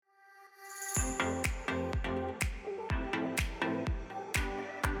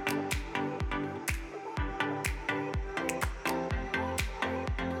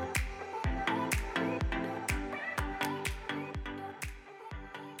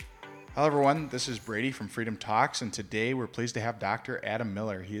Hello, everyone. This is Brady from Freedom Talks, and today we're pleased to have Dr. Adam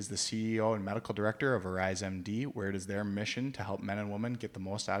Miller. He is the CEO and Medical Director of Arise MD, where it is their mission to help men and women get the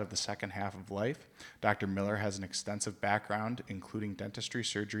most out of the second half of life. Dr. Miller has an extensive background, including dentistry,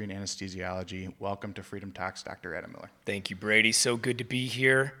 surgery, and anesthesiology. Welcome to Freedom Talks, Dr. Adam Miller. Thank you, Brady. So good to be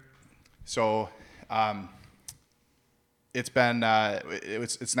here. So, it's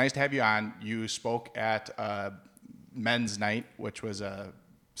nice to have you on. You spoke at Men's Night, which was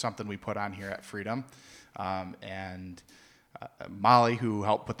something we put on here at Freedom, and Molly, who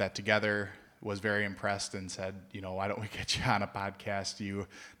helped put that together, was very impressed and said, why don't we get you on a podcast? You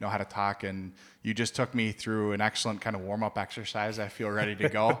know how to talk, and you just took me through an excellent kind of warm-up exercise. I feel ready to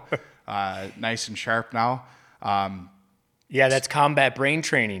go, nice and sharp now. Yeah, that's combat brain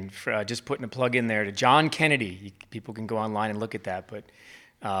training. Just putting a plug in there to John Kennedy. People can go online and look at that, but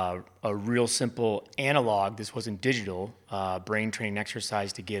a real simple analog, this wasn't digital, brain training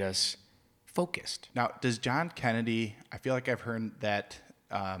exercise to get us focused. Now, does John Kennedy, I feel like I've heard that,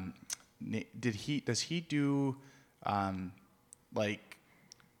 does he do like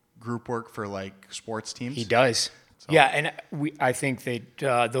group work for like sports teams? He does. So. Yeah, and I think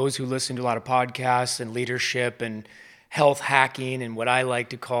that those who listen to a lot of podcasts and leadership and health hacking and what I like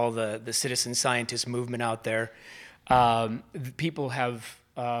to call the citizen scientist movement out there,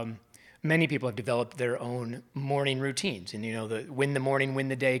 many people have developed their own morning routines, and the win the morning, win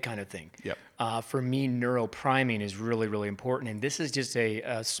the day kind of thing. Yep. For me, neuropriming is really, really important, and this is just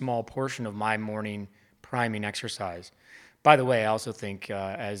a small portion of my morning priming exercise. By the way, I also think,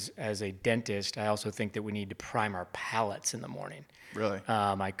 as a dentist, I also think that we need to prime our palates in the morning. Really?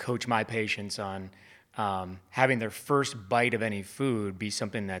 I coach my patients on having their first bite of any food be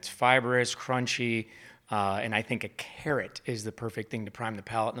something that's fibrous, crunchy, and I think a carrot is the perfect thing to prime the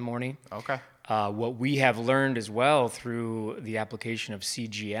palate in the morning. Okay. What we have learned as well through the application of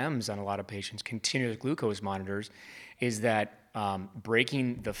CGMs on a lot of patients, continuous glucose monitors, is that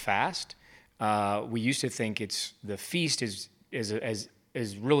breaking the fast. We used to think the feast is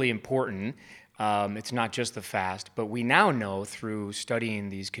really important. It's not just the fast, but we now know through studying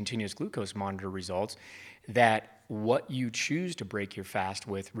these continuous glucose monitor results that what you choose to break your fast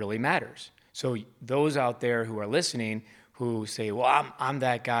with really matters. So those out there who are listening who say, well, I'm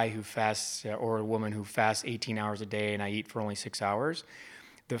that guy who fasts or a woman who fasts 18 hours a day and I eat for only 6 hours,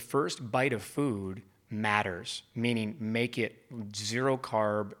 the first bite of food matters, meaning make it zero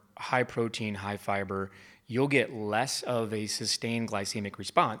carb, high protein, high fiber. You'll get less of a sustained glycemic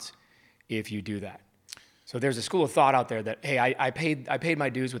response if you do that. So there's a school of thought out there that, hey, I paid my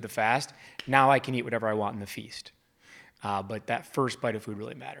dues with the fast. Now I can eat whatever I want in the feast. But that first bite of food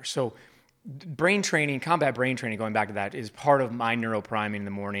really matters. So brain training, combat brain training, going back to that, is part of my neuropriming in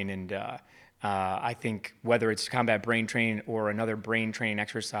the morning. And I think whether it's combat brain training or another brain training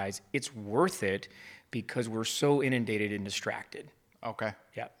exercise, it's worth it because we're so inundated and distracted. Okay.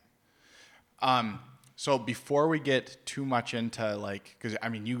 Yeah. So before we get too much into because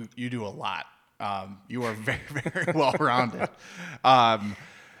you do a lot. You are very, very well rounded.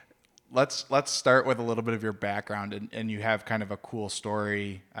 Let's start with a little bit of your background, and you have kind of a cool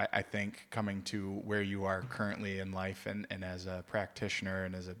story, I think, coming to where you are currently in life, and as a practitioner,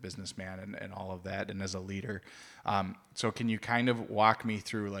 and as a businessman, and all of that, and as a leader. So can you kind of walk me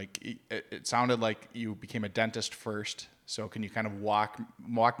through, it sounded like you became a dentist first. So can you kind of walk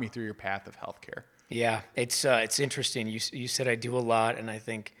me through your path of healthcare? Yeah, it's interesting. You said I do a lot, and I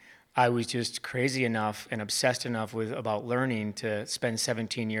think I was just crazy enough and obsessed enough about learning to spend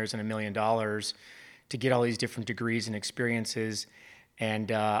 17 years and $1 million to get all these different degrees and experiences.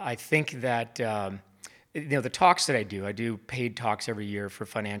 And I think that the talks that I do paid talks every year for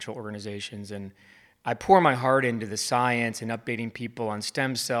financial organizations, and I pour my heart into the science and updating people on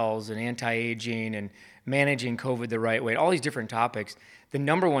stem cells and anti-aging and managing COVID the right way, all these different topics. The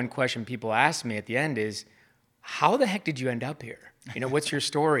number one question people ask me at the end is, how the heck did you end up here? What's your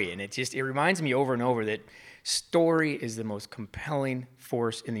story? And it reminds me over and over that story is the most compelling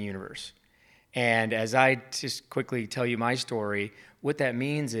force in the universe. And as I just quickly tell you my story, what that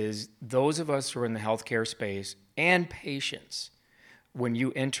means is those of us who are in the healthcare space and patients, when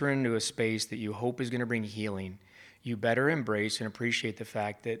you enter into a space that you hope is going to bring healing, you better embrace and appreciate the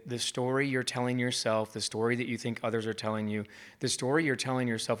fact that the story you're telling yourself, the story that you think others are telling you, the story you're telling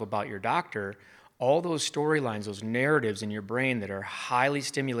yourself about your doctor, all those storylines, those narratives in your brain that are highly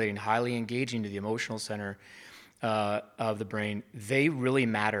stimulating, highly engaging to the emotional center of the brain, they really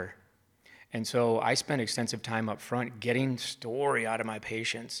matter. And so I spend extensive time up front getting story out of my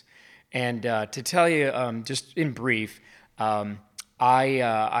patients. And to tell you, just in brief, I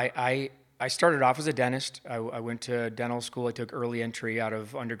I started off as a dentist. I went to dental school. I took early entry out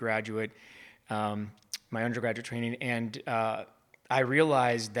of undergraduate, my undergraduate training, and I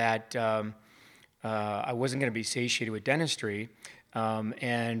realized that I wasn't going to be satiated with dentistry.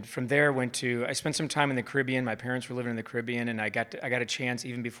 And from there, I spent some time in the Caribbean. My parents were living in the Caribbean, and I got a chance,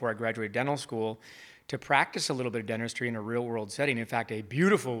 even before I graduated dental school, to practice a little bit of dentistry in a real world setting. In fact, a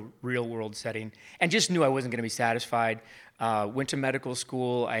beautiful real world setting, and just knew I wasn't going to be satisfied. Went to medical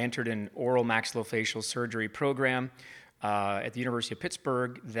school. I entered an oral maxillofacial surgery program at the University of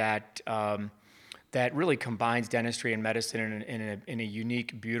Pittsburgh that really combines dentistry and medicine in a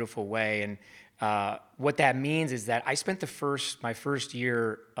unique, beautiful way. And what that means is that I spent my first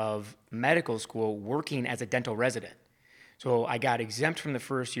year of medical school working as a dental resident. So I got exempt from the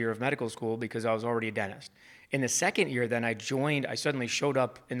first year of medical school because I was already a dentist. In the second year, then I suddenly showed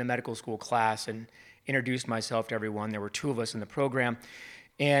up in the medical school class and introduced myself to everyone. There were 2 of us in the program.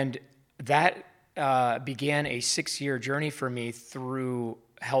 And that began a 6-year journey for me through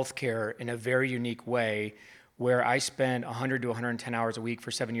healthcare in a very unique way, where I spent 100 to 110 hours a week for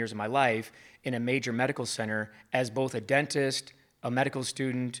 7 years of my life in a major medical center as both a dentist, a medical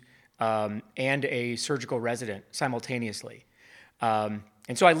student, and a surgical resident simultaneously. And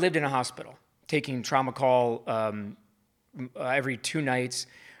so I lived in a hospital, taking trauma call every 2 nights.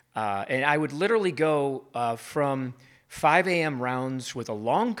 And I would literally go from 5 a.m. rounds with a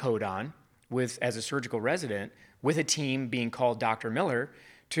long coat on, as a surgical resident, with a team being called Dr. Miller,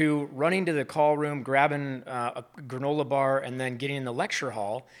 to running to the call room, grabbing a granola bar, and then getting in the lecture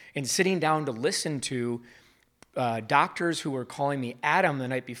hall and sitting down to listen to doctors who were calling me Adam the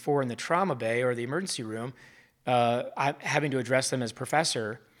night before in the trauma bay or the emergency room, having to address them as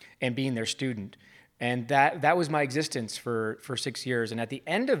professor and being their student. And that was my existence for 6 years. And at the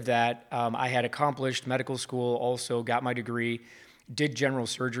end of that, I had accomplished medical school, also got my degree, did general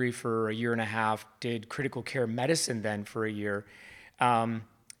surgery for a year and a half, did critical care medicine then for a year.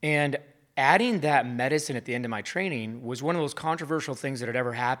 And adding that medicine at the end of my training was one of those controversial things that had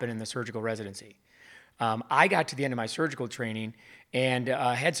ever happened in the surgical residency. I got to the end of my surgical training and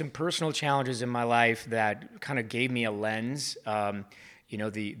had some personal challenges in my life that kind of gave me a lens.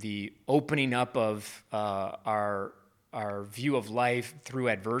 The opening up of our view of life through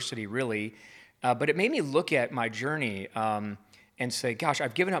adversity, really. But it made me look at my journey and say, gosh,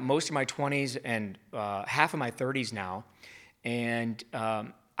 I've given up most of my 20s and half of my 30s now. And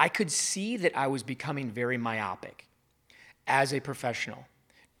I could see that I was becoming very myopic as a professional.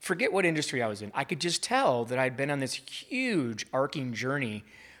 Forget what industry I was in. I could just tell that I'd been on this huge arcing journey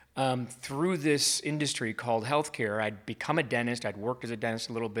through this industry called healthcare. I'd become a dentist. I'd worked as a dentist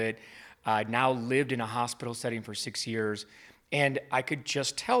a little bit. I'd now lived in a hospital setting for 6 years. And I could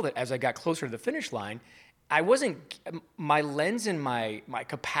just tell that as I got closer to the finish line, my lens and my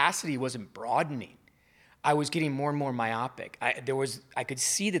capacity wasn't broadening. I was getting more and more myopic. I could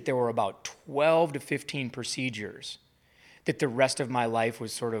see that there were about 12 to 15 procedures that the rest of my life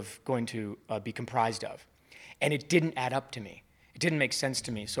was sort of going to be comprised of. And it didn't add up to me. It didn't make sense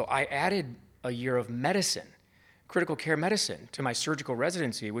to me. So I added a year of medicine, critical care medicine, to my surgical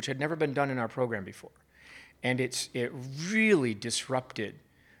residency, which had never been done in our program before. And it really disrupted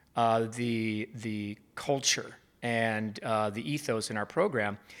the culture and the ethos in our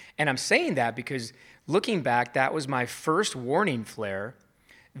program. And I'm saying that because looking back, that was my first warning flare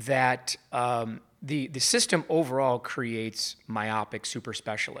that the system overall creates myopic super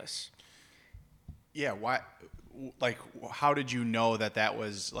specialists. Yeah, why? Like, how did you know that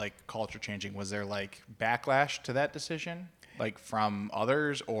was like culture changing? Was there like backlash to that decision, like from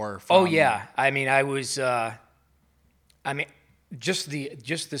others or from? Oh yeah, I mean, just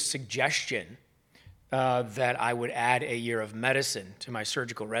the suggestion that I would add a year of medicine to my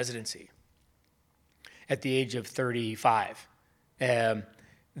surgical residency at the age of 35,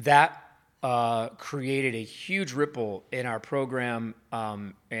 that created a huge ripple in our program,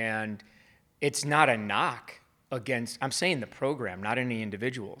 and it's not a knock against, I'm saying the program, not any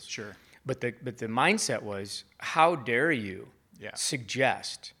individuals. Sure. But the mindset was, how dare you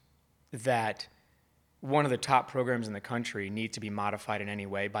suggest that one of the top programs in the country needs to be modified in any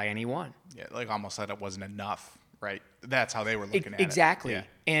way by anyone? Yeah, like almost said it wasn't enough, right? That's how they were looking at exactly. it.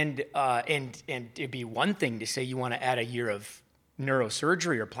 Exactly. And it'd be one thing to say you want to add a year of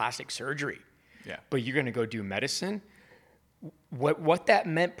neurosurgery or plastic surgery. Yeah. But you're going to go do medicine? What that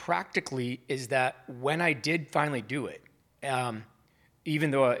meant practically is that when I did finally do it, even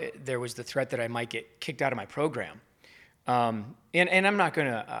though there was the threat that I might get kicked out of my program, and I'm not going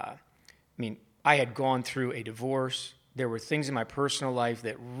to, I had gone through a divorce. There were things in my personal life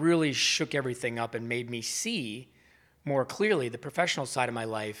that really shook everything up and made me see more clearly the professional side of my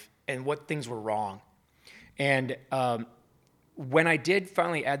life and what things were wrong. And when I did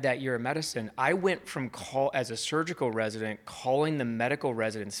finally add that year of medicine, I went from as a surgical resident, calling the medical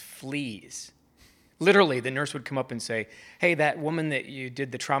residents fleas. Literally, the nurse would come up and say, hey, that woman that you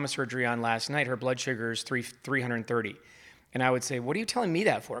did the trauma surgery on last night, her blood sugar is 330. And I would say, what are you telling me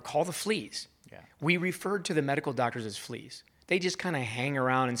that for? Call the fleas. Yeah. We referred to the medical doctors as fleas. They just kind of hang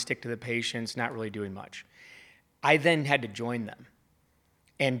around and stick to the patients, not really doing much. I then had to join them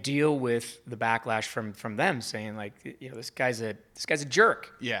and deal with the backlash from them saying, like, this guy's a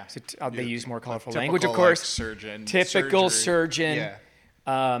jerk. Yeah. So they use more colorful Typical, language, of course. like, surgeon. Typical surgery. surgeon.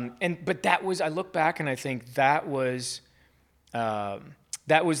 Yeah. But that was, I look back and I think that was the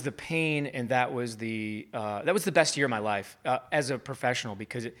pain, and that was the best year of my life as a professional,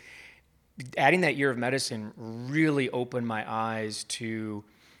 because adding that year of medicine really opened my eyes to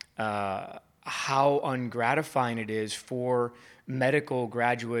how ungratifying it is for medical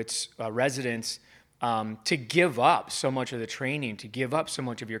graduates, residents, to give up so much of the training, to give up so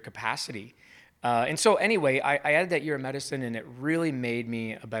much of your capacity. And so anyway, I added that year of medicine, and it really made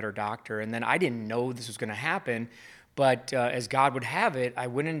me a better doctor. And then I didn't know this was going to happen, but as God would have it, I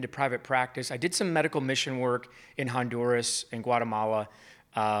went into private practice. I did some medical mission work in Honduras and Guatemala.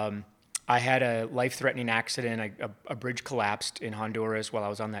 I had a life-threatening accident. A bridge collapsed in Honduras while I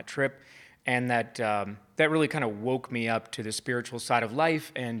was on that trip, and that really kind of woke me up to the spiritual side of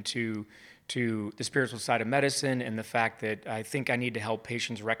life and to the spiritual side of medicine, and the fact that I think I need to help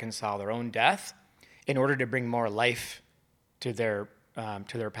patients reconcile their own death in order to bring more life to their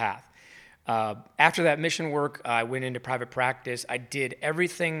path. After that mission work, I went into private practice. I did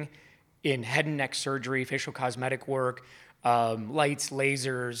everything in head and neck surgery, facial cosmetic work, lights,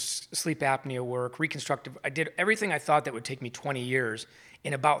 lasers, sleep apnea work, reconstructive. I did everything I thought that would take me 20 years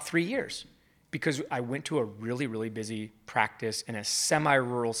in about 3 years, because I went to a really, really busy practice in a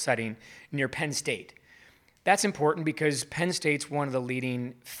semi-rural setting near Penn State. That's important because Penn State's one of the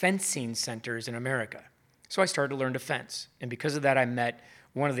leading fencing centers in America. So I started to learn to fence. And because of that, I met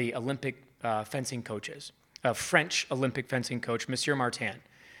one of the Olympic fencing coaches, a French Olympic fencing coach, Monsieur Martin.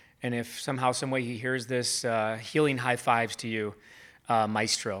 And if somehow, some way he hears this, healing high fives to you,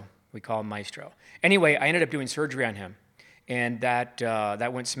 Maestro. We call him Maestro. Anyway, I ended up doing surgery on him. And that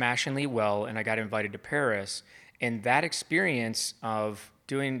went smashingly well, and I got invited to Paris. And that experience of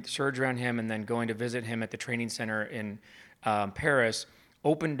doing surgery on him and then going to visit him at the training center in Paris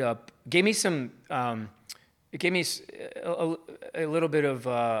gave me a little bit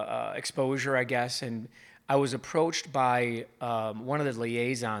of exposure, I guess. And I was approached by one of the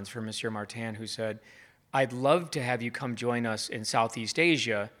liaisons for Monsieur Martin, who said, I'd love to have you come join us in Southeast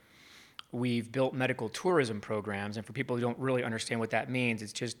Asia. We've built medical tourism programs, and for people who don't really understand what that means,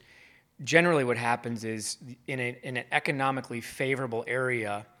 it's just generally what happens is in an economically favorable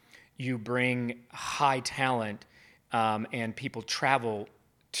area, you bring high talent, and people travel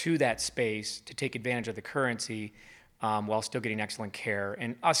to that space to take advantage of the currency while still getting excellent care.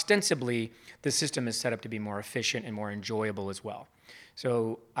 And ostensibly, the system is set up to be more efficient and more enjoyable as well.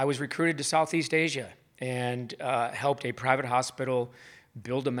 So I was recruited to Southeast Asia and helped a private hospital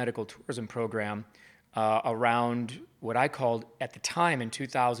build a medical tourism program around what I called, at the time in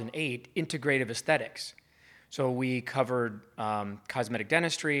 2008, integrative aesthetics. So we covered cosmetic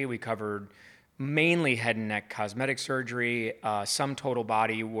dentistry, we covered mainly head and neck cosmetic surgery, some total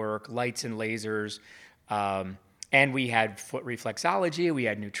body work, lights and lasers, and we had foot reflexology, we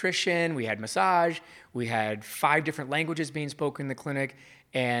had nutrition, we had massage, we had 5 different languages being spoken in the clinic.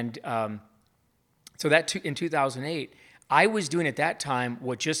 And so that in 2008, I was doing at that time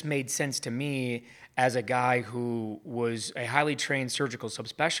what just made sense to me as a guy who was a highly trained surgical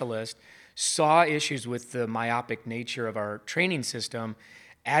subspecialist, saw issues with the myopic nature of our training system,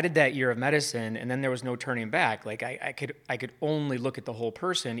 added that year of medicine, and then there was no turning back. Like I could only look at the whole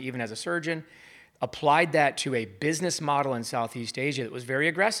person, even as a surgeon. Applied that to a business model in Southeast Asia that was very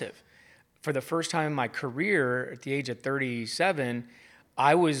aggressive. For the first time in my career, at the age of 37,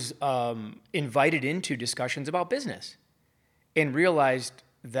 I was invited into discussions about business, and realized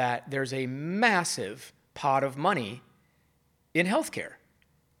that there's a massive pot of money in healthcare.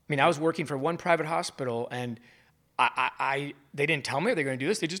 I mean, I was working for one private hospital, and they didn't tell me they're going to do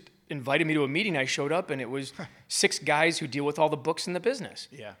this. They just invited me to a meeting. I showed up, and it was 6 guys who deal with all the books in the business.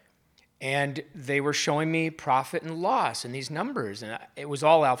 Yeah. And they were showing me profit and loss and these numbers, and it was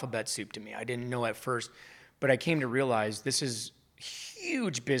all alphabet soup to me. I didn't know at first, but I came to realize this is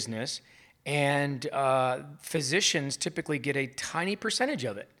huge business. And physicians typically get a tiny percentage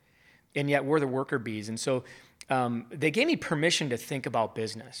of it, and yet we're the worker bees. And so they gave me permission to think about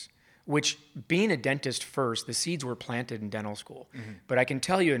business. which being a dentist first, the seeds were planted in dental school. But I can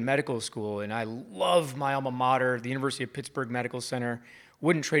tell you in medical school, and I love my alma mater, the University of Pittsburgh Medical Center,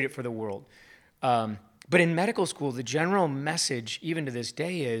 wouldn't trade it for the world. But in medical school, the general message, even to this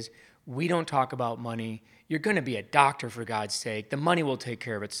day, is we don't talk about money. You're going to be a doctor, for God's sake. The money will take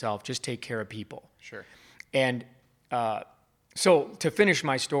care of itself. Just take care of people. Sure. And so to finish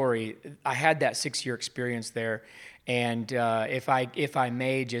my story, I had that 6-year experience there. And if I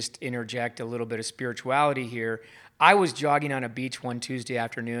may just interject a little bit of spirituality here, I was jogging on a beach one Tuesday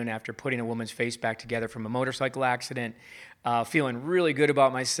afternoon after putting a woman's face back together from a motorcycle accident, feeling really good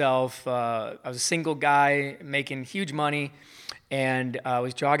about myself. I was a single guy making huge money, and I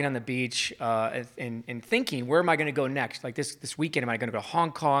was jogging on the beach and thinking, where am I going to go next? Like this weekend, am I going to go to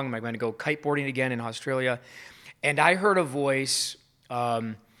Hong Kong? Am I going to go kiteboarding again in Australia? And I heard a voice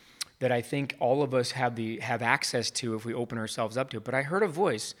that I think all of us have access to if we open ourselves up to it. But I heard a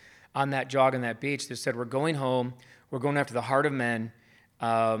voice on that jog on that beach that said, we're going home, we're going after the heart of men.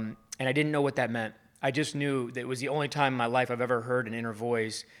 And I didn't know what that meant. I just knew that it was the only time in my life I've ever heard an inner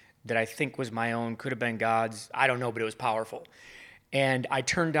voice that I think was my own, could have been God's. I don't know, but it was powerful. And I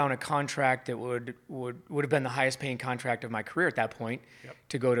turned down a contract that would have been the highest paying contract of my career at that point,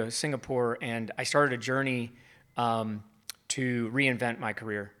 to go to Singapore. And I started a journey to reinvent my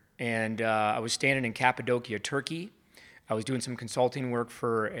career. And I was standing in Cappadocia, Turkey. I was doing some consulting work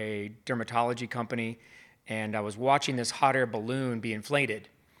for a dermatology company, and I was watching this hot air balloon be inflated.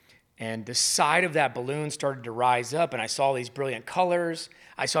 And the side of that balloon started to rise up, and I saw these brilliant colors.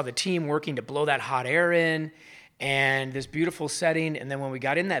 I saw the team working to blow that hot air in, and this beautiful setting. And then when we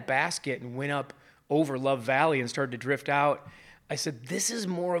got in that basket and went up over Love Valley and started to drift out, I said, this is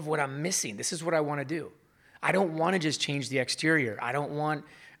more of what I'm missing. This is what I want to do. I don't want to just change the exterior.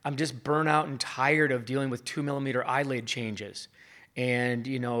 I'm just burnt out and tired of dealing with 2mm eyelid changes and,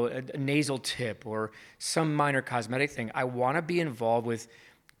 a nasal tip or some minor cosmetic thing. I want to be involved with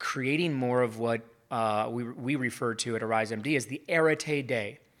creating more of what we refer to at Arise MD as the arete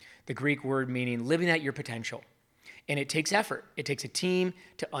day, the Greek word meaning living at your potential. And it takes effort. It takes a team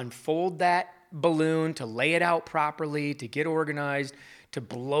to unfold that balloon, to lay it out properly, to get organized, to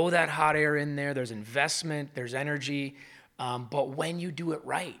blow that hot air in there. There's investment, there's energy. But when you do it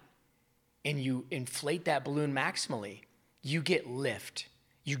right and you inflate that balloon maximally, you get lift.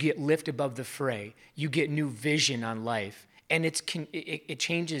 You get lift above the fray. You get new vision on life. And it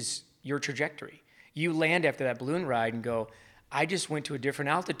changes your trajectory. You land after that balloon ride and go, I just went to a different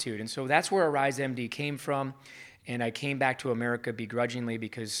altitude. And so that's where Arise MD came from. And I came back to America begrudgingly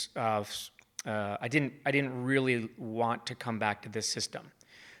because I didn't really want to come back to this system.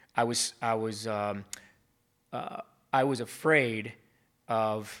 I was afraid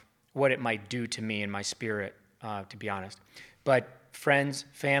of what it might do to me and my spirit, to be honest. But friends,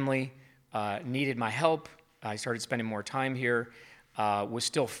 family needed my help. I started spending more time here. Was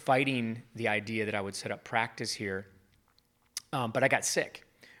still fighting the idea that I would set up practice here. But I got sick.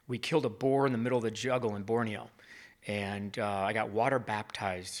 We killed a boar in the middle of the jungle in Borneo. And I got water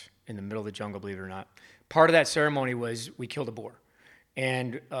baptized in the middle of the jungle, believe it or not. Part of that ceremony was we killed a boar.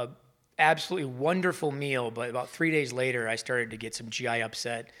 And absolutely wonderful meal, but about 3 days later, I started to get some GI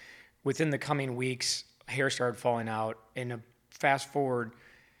upset. Within the coming weeks, hair started falling out. And fast forward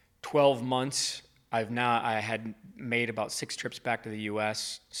 12 months, I had made about 6 trips back to the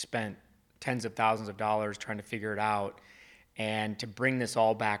U.S., spent tens of thousands of dollars trying to figure it out. And to bring this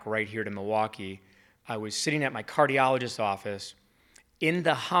all back right here to Milwaukee, I was sitting at my cardiologist's office in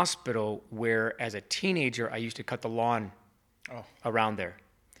the hospital where, as a teenager, I used to cut the lawn around there.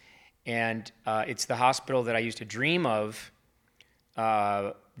 And it's the hospital that I used to dream of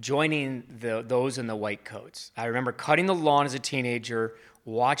joining those in the white coats. I remember cutting the lawn as a teenager,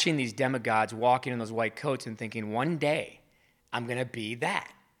 watching these demigods walking in those white coats and thinking, one day I'm going to be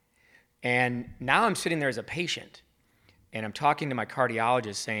that. And now I'm sitting there as a patient, and I'm talking to my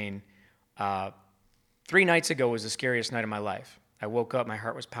cardiologist saying, 3 nights ago was the scariest night of my life. I woke up, my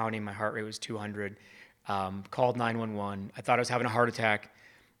heart was pounding, my heart rate was 200, called 911. I thought I was having a heart attack.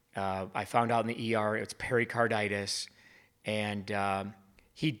 I found out in the ER it's pericarditis. And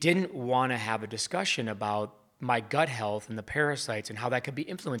he didn't want to have a discussion about my gut health and the parasites and how that could be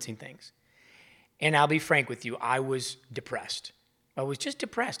influencing things. And I'll be frank with you, I was depressed. I was just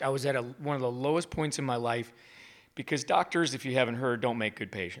depressed. I was at one of the lowest points in my life because doctors, if you haven't heard, don't make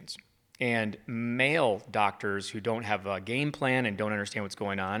good patients. And male doctors who don't have a game plan and don't understand what's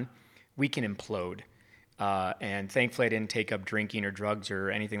going on, we can implode. And thankfully I didn't take up drinking or drugs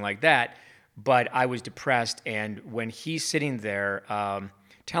or anything like that, but I was depressed. And when he's sitting there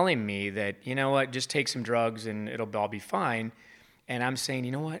telling me that, you know what, just take some drugs and it'll all be fine. And I'm saying,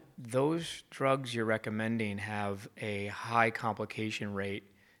 you know what? Those drugs you're recommending have a high complication rate,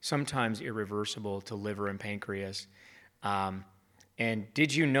 sometimes irreversible to liver and pancreas. And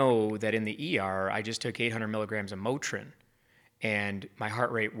did you know that in the ER, I just took 800 milligrams of Motrin, and my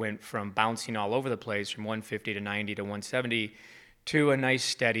heart rate went from bouncing all over the place from 150 to 90 to 170 to a nice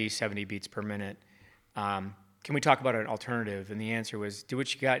steady 70 beats per minute. Can we talk about an alternative? And the answer was, do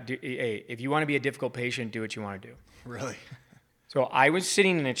what you got. Hey, if you want to be a difficult patient, do what you want to do. Really? So I was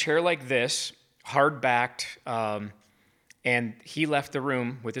sitting in a chair like this, hard backed, and he left the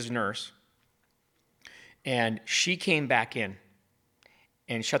room with his nurse. And she came back in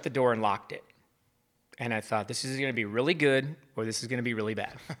and shut the door and locked it. And I thought, this is going to be really good or this is going to be really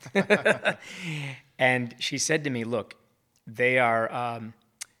bad. And she said to me, look, they are,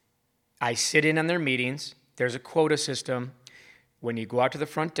 I sit in on their meetings. There's a quota system. When you go out to the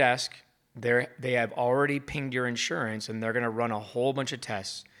front desk, they have already pinged your insurance and they're going to run a whole bunch of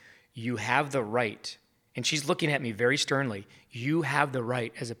tests. You have the right, and she's looking at me very sternly, you have the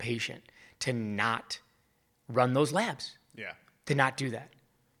right as a patient to not run those labs, Yeah. to not do that.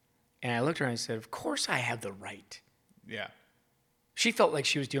 And I looked at her and I said, of course I have the right. Yeah. She felt like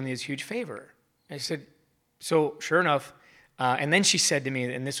she was doing me this huge favor. I said, so sure enough, and then she said to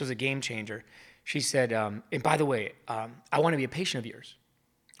me, and this was a game changer, she said, and by the way, I want to be a patient of yours.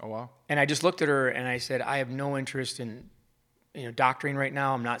 Oh, wow. And I just looked at her and I said, I have no interest in, doctoring right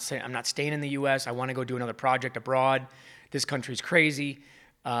now. I'm not staying in the U.S. I want to go do another project abroad. This country's crazy.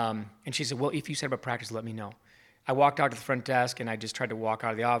 And she said, well, if you set up a practice, let me know. I walked out to the front desk and I just tried to walk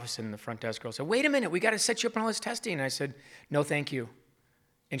out of the office, and the front desk girl said, wait a minute, we got to set you up on all this testing. And I said, no, thank you.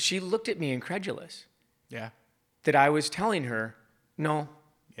 And she looked at me incredulous Yeah. that I was telling her, no,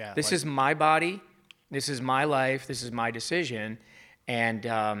 Yeah. this is my body. This is my life. This is my decision. And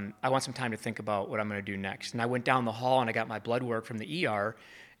I want some time to think about what I'm going to do next. And I went down the hall and I got my blood work from the ER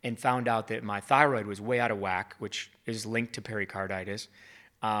and found out that my thyroid was way out of whack, which is linked to pericarditis.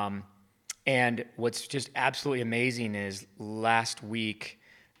 And what's just absolutely amazing is last week,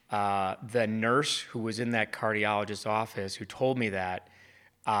 the nurse who was in that cardiologist's office who told me that,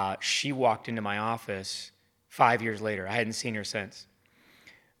 she walked into my office 5 years later. I hadn't seen her since.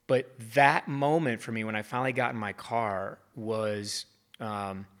 But that moment for me when I finally got in my car was,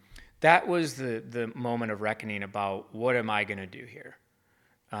 that was the moment of reckoning about what am I going to do here?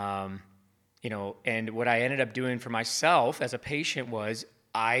 And what I ended up doing for myself as a patient was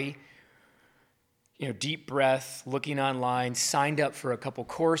deep breath, looking online, signed up for a couple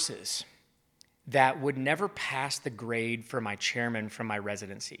courses that would never pass the grade for my chairman from my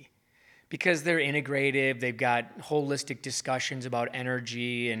residency. Because they're integrative, they've got holistic discussions about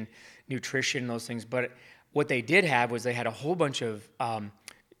energy and nutrition and those things. But what they did have was they had a whole bunch of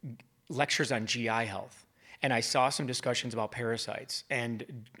lectures on GI health. And I saw some discussions about parasites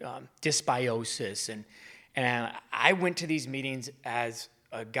and dysbiosis. And I went to these meetings as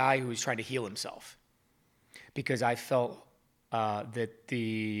a guy who was trying to heal himself, because I felt that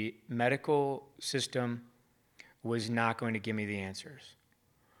the medical system was not going to give me the answers.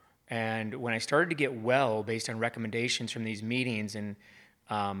 And when I started to get well based on recommendations from these meetings and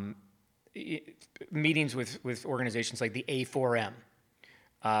meetings with organizations like the A4M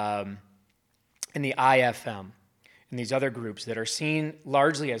and the IFM and these other groups that are seen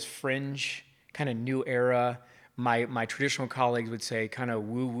largely as fringe, kind of new era, my traditional colleagues would say kind of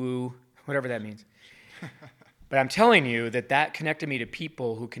woo-woo, whatever that means. But I'm telling you that connected me to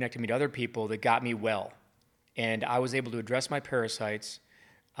people who connected me to other people that got me well. And I was able to address my parasites.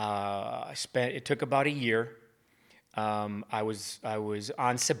 It took about a year. I was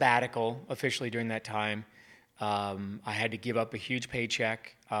on sabbatical officially during that time. I had to give up a huge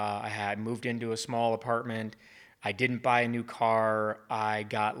paycheck. I had moved into a small apartment. I didn't buy a new car. I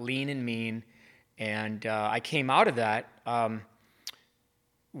got lean and mean. And I came out of that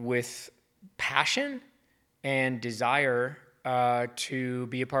with passion and desire to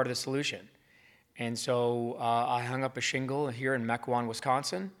be a part of the solution. And so I hung up a shingle here in Mequon,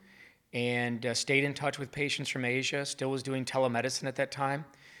 Wisconsin, and stayed in touch with patients from Asia, still was doing telemedicine at that time.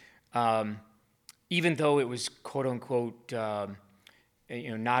 Even though it was quote unquote,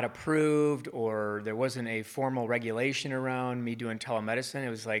 not approved, or there wasn't a formal regulation around me doing telemedicine, it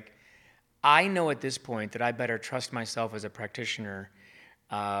was like, I know at this point that I better trust myself as a practitioner,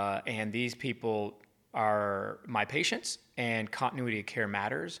 and these people are my patients, and continuity of care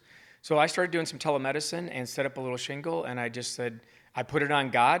matters. So I started doing some telemedicine and set up a little shingle, and I just said, I put it on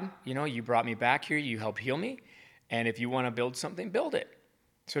God. You brought me back here, you helped heal me, and if you want to build something, build it.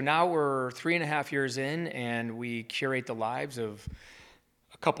 So now we're 3.5 years in, and we curate the lives of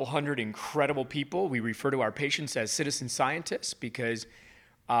couple hundred incredible people. We refer to our patients as citizen scientists because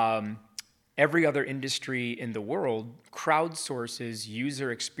every other industry in the world crowdsources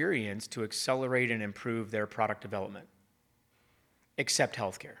user experience to accelerate and improve their product development, except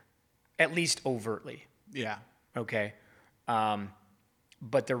healthcare, at least overtly. Yeah. Okay.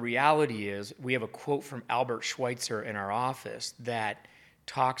 But the reality is, we have a quote from Albert Schweitzer in our office that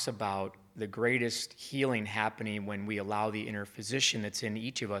talks about the greatest healing happening when we allow the inner physician that's in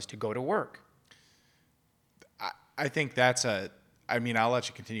each of us to go to work. I think that's I'll let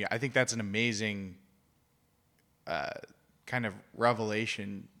you continue. I think that's an amazing kind of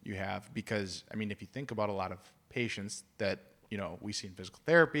revelation you have because, if you think about a lot of patients that, we see in physical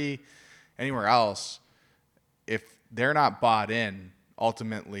therapy, anywhere else, if they're not bought in,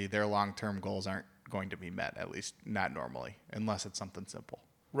 ultimately their long-term goals aren't going to be met, at least not normally, unless it's something simple.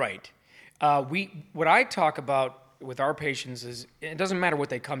 Right. What I talk about with our patients is it doesn't matter what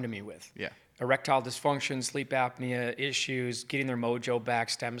they come to me with. Yeah. Erectile dysfunction, sleep apnea issues, getting their mojo back,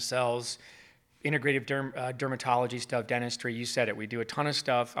 stem cells, integrative dermatology stuff, dentistry. You said it. We do a ton of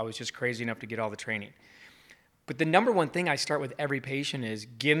stuff. I was just crazy enough to get all the training. But the number one thing I start with every patient is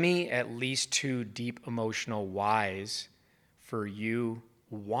give me at least 2 deep emotional whys for you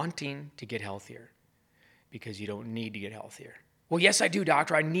wanting to get healthier, because you don't need to get healthier. Well, yes, I do,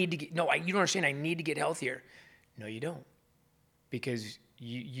 doctor. I need to get, no, you don't understand. I need to get healthier. No, you don't. Because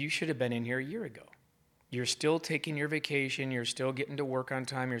you should have been in here a year ago. You're still taking your vacation. You're still getting to work on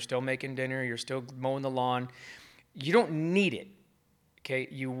time. You're still making dinner. You're still mowing the lawn. You don't need it, okay?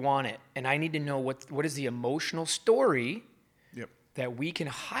 You want it. And I need to know what is the emotional story that we can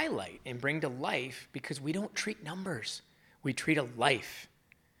highlight and bring to life, because we don't treat numbers. We treat a life.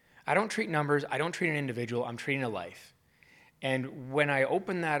 I don't treat numbers. I don't treat an individual. I'm treating a life. And when I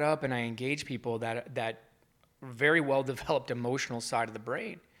open that up and I engage people, that very well-developed emotional side of the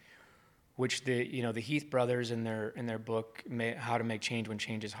brain, which the Heath brothers in their book, How to Make Change When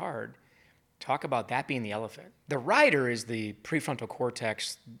Change is Hard, talk about that being the elephant. The rider is the prefrontal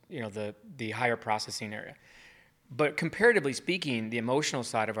cortex, the higher processing area. But comparatively speaking, the emotional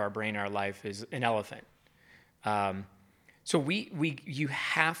side of our brain, our life, is an elephant. So you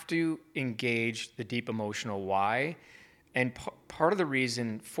have to engage the deep emotional why. And part of the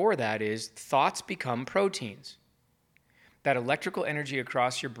reason for that is thoughts become proteins. That electrical energy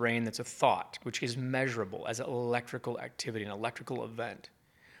across your brain that's a thought, which is measurable as an electrical activity, an electrical event,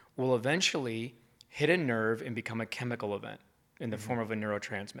 will eventually hit a nerve and become a chemical event in the form of a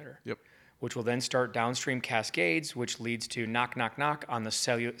neurotransmitter. Yep. Which will then start downstream cascades, which leads to knock, knock, knock on the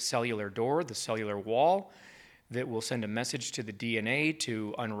cellular door, the cellular wall, that will send a message to the DNA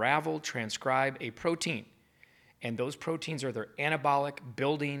to unravel, transcribe a protein. And those proteins are either anabolic,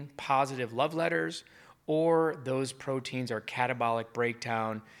 building, positive love letters, or those proteins are catabolic,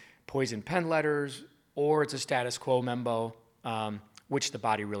 breakdown, poison pen letters, or it's a status quo membo, which the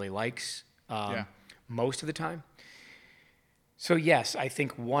body really likes most of the time. So yes, I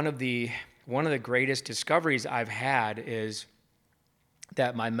think one of the greatest discoveries I've had is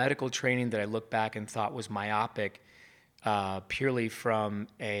that my medical training that I look back and thought was myopic, purely from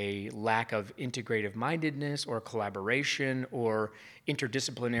a lack of integrative mindedness or collaboration or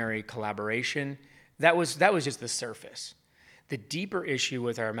interdisciplinary collaboration, that was just the surface. The deeper issue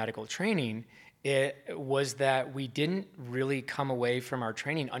with our medical training was that we didn't really come away from our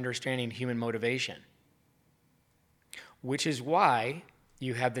training understanding human motivation, which is why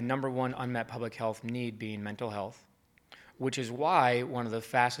you have the number one unmet public health need being mental health, which is why one of the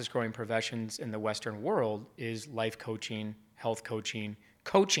fastest growing professions in the Western world is life coaching, health coaching,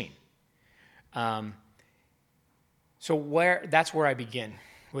 coaching. So that's where I begin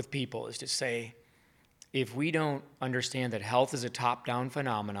with people, is to say, if we don't understand that health is a top-down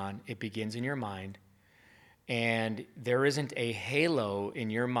phenomenon, it begins in your mind, and there isn't a halo in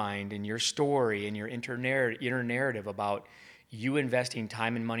your mind, in your story, in your inner narrative about you investing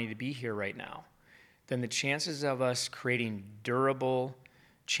time and money to be here right now, then the chances of us creating durable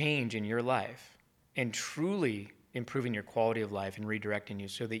change in your life and truly improving your quality of life and redirecting you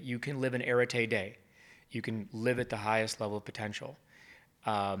so that you can live an arete day, you can live at the highest level of potential,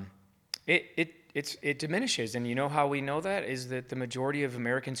 it diminishes. And you know how we know that is that the majority of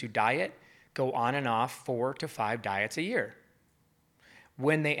Americans who diet go on and off 4 to 5 diets a year.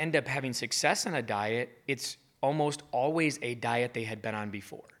 When they end up having success on a diet, it's almost always a diet they had been on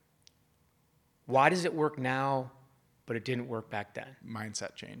before. Why does it work now, but it didn't work back then?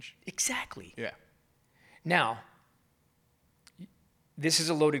 Mindset change. Exactly. Yeah. Now, this is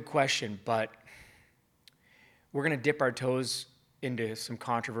a loaded question, but we're going to dip our toes into some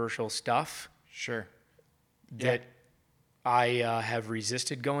controversial stuff. Sure. That I have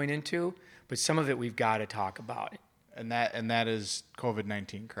resisted going into, but some of it we've got to talk about. And that is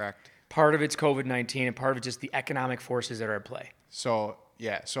COVID-19, correct? Part of it's COVID-19, and part of it's just the economic forces that are at play. So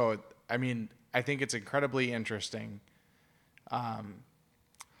yeah, I mean, I think it's incredibly interesting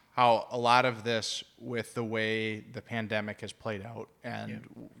how a lot of this, with the way the pandemic has played out,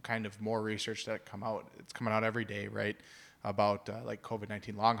 and kind of more research that it's coming out every day, right? About like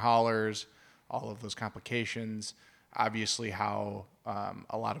COVID-19 long haulers, all of those complications. Obviously, how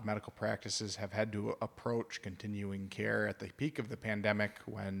a lot of medical practices have had to approach continuing care at the peak of the pandemic,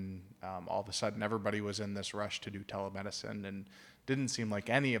 when all of a sudden everybody was in this rush to do telemedicine, and didn't seem like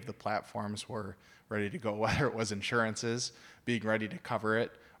any of the platforms were ready to go, whether it was insurances being ready to cover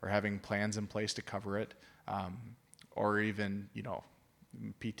it or having plans in place to cover it, or even,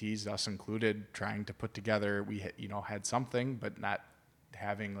 PTs, us included, trying to put together, we had something, but not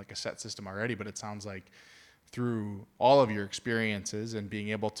having like a set system already. But it sounds like through all of your experiences and being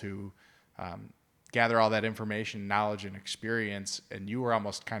able to gather all that information, knowledge, and experience, and you were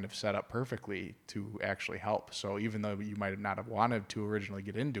almost kind of set up perfectly to actually help. So even though you might not have wanted to originally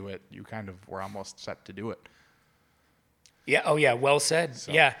get into it, you kind of were almost set to do it. Yeah. Oh, yeah. Well said.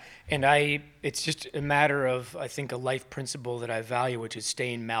 So. Yeah. And it's just a matter of, I think, a life principle that I value, which is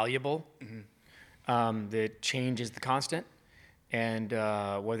staying malleable. Mm-hmm. That change is the constant. And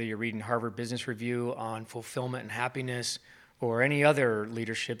whether you're reading Harvard Business Review on fulfillment and happiness, or any other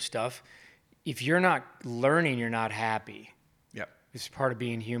leadership stuff, if you're not learning, you're not happy. Yep. It's part of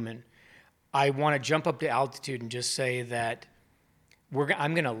being human. I want to jump up to altitude and just say that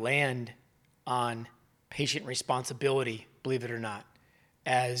I'm going to land on patient responsibility, believe it or not,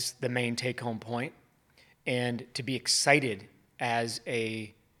 as the main take-home point, and to be excited as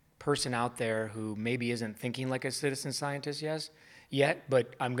a person out there who maybe isn't thinking like a citizen scientist yet,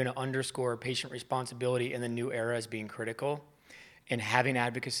 but I'm going to underscore patient responsibility in the new era as being critical, and having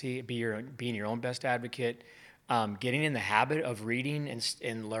advocacy, being your own best advocate, getting in the habit of reading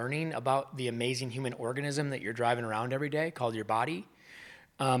and learning about the amazing human organism that you're driving around every day called your body,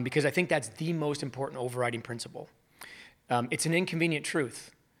 because I think that's the most important overriding principle. It's an inconvenient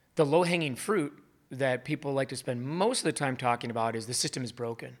truth. The low-hanging fruit that people like to spend most of the time talking about is the system is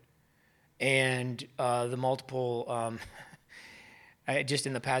broken. And the multiple, just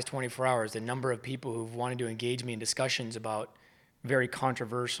in the past 24 hours, the number of people who've wanted to engage me in discussions about very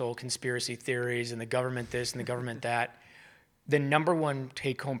controversial conspiracy theories and the government this and the government that. The number one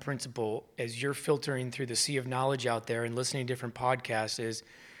take-home principle as you're filtering through the sea of knowledge out there and listening to different podcasts is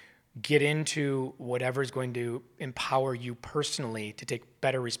get into whatever is going to empower you personally to take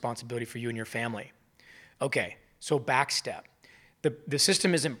better responsibility for you and your family. Okay, so backstep. The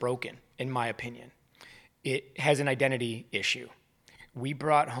system isn't broken, in my opinion. It has an identity issue. We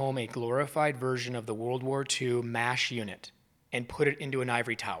brought home a glorified version of the World War II MASH unit and put it into an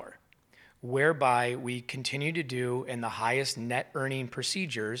ivory tower, whereby we continue to do, and the highest net earning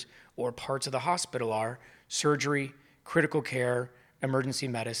procedures or parts of the hospital are surgery, critical care, emergency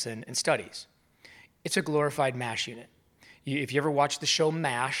medicine, and studies. It's a glorified MASH unit. If you ever watched the show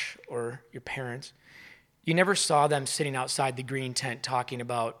MASH, or your parents, you never saw them sitting outside the green tent talking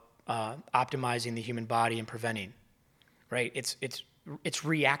about optimizing the human body and preventing, right? It's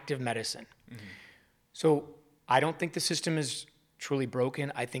reactive medicine. Mm-hmm. So I don't think the system is truly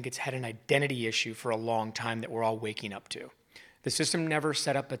broken. I think it's had an identity issue for a long time that we're all waking up to. The system never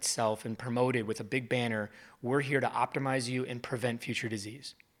set up itself and promoted with a big banner, we're here to optimize you and prevent future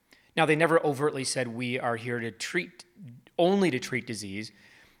disease. Now, they never overtly said we are here to treat, only to treat disease,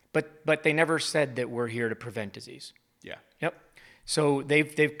 but they never said that we're here to prevent disease. Yeah. Yep. So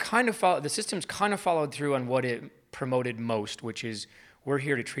they've kind of followed, the system's kind of followed through on what it promoted most, which is we're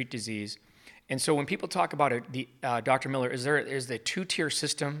here to treat disease. And so when people talk about it, Dr. Miller, is the two-tier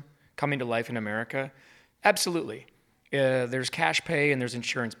system coming to life in America? Absolutely. There's cash pay and there's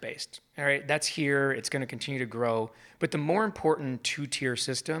insurance-based. All right, that's here. It's going to continue to grow. But the more important two-tier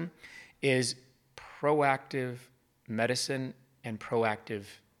system is proactive medicine and proactive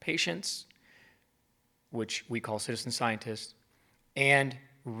patients, which we call citizen scientists, and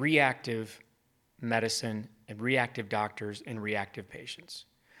reactive medicine and reactive doctors and reactive patients.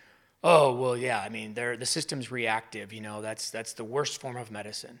 Oh, well, yeah, I mean, the system's reactive, that's the worst form of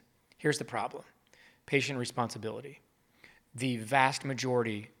medicine. Here's the problem. Patient responsibility. The vast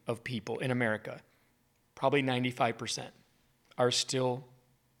majority of people in America, probably 95%, are still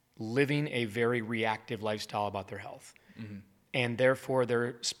living a very reactive lifestyle about their health. Mm-hmm. And therefore,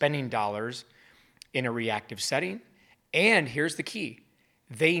 they're spending dollars in a reactive setting. And here's the key.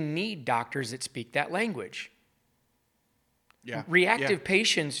 They need doctors that speak that language. Yeah. Reactive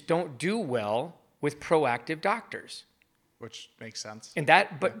patients don't do well with proactive doctors. which makes sense. And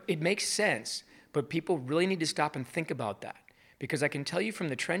that, but it makes sense. But people really need to stop and think about that, because I can tell you from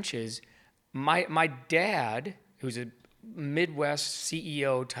the trenches, my dad, who's a Midwest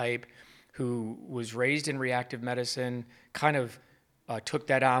CEO type, who was raised in reactive medicine, kind of took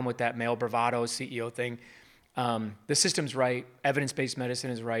that on with that male bravado CEO thing. The system's right. Evidence-based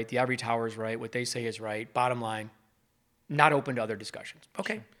medicine is right. The ivory tower is right. What they say is right. Bottom line, not open to other discussions.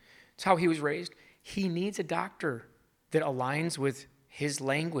 Okay. Sure. That's how he was raised. He needs a doctor that aligns with his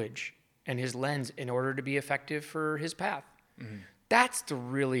language and his lens in order to be effective for his path. Mm-hmm. That's the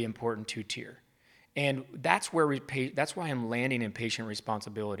really important two-tier. And that's where that's why I'm landing in patient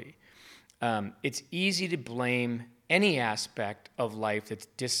responsibility. It's easy to blame any aspect of life that's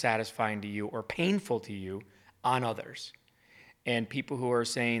dissatisfying to you or painful to you on others. And people who are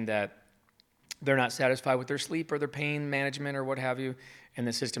saying that they're not satisfied with their sleep or their pain management or what have you, and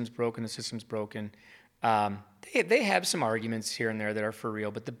the system's broken, they have some arguments here and there that are for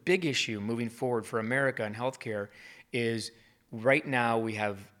real. But the big issue moving forward for America and healthcare is right now we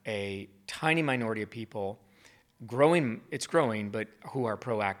have a tiny minority of people it's growing, but who are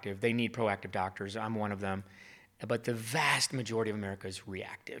proactive. They need proactive doctors. I'm one of them. But the vast majority of America is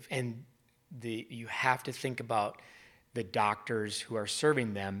reactive. And you have to think about the doctors who are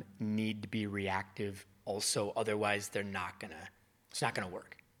serving them need to be reactive also. Otherwise, it's not gonna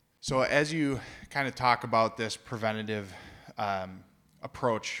work. So as you kind of talk about this preventative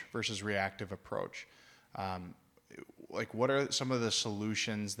approach versus reactive approach, like what are some of the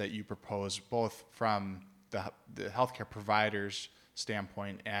solutions that you propose, both from the healthcare provider's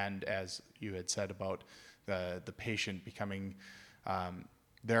standpoint and, as you had said, about the patient becoming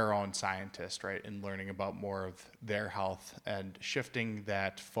their own scientist, right, and learning about more of their health and shifting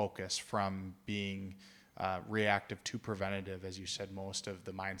that focus from being reactive to preventative? As you said, most of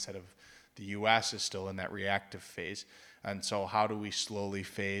the mindset of the U.S. is still in that reactive phase. And so how do we slowly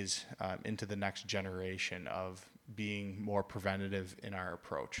phase into the next generation of being more preventative in our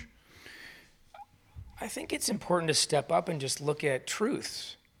approach? I think it's important to step up and just look at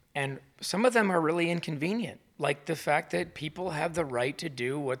truths. And some of them are really inconvenient, like the fact that people have the right to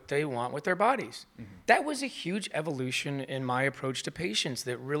do what they want with their bodies. Mm-hmm. That was a huge evolution in my approach to patients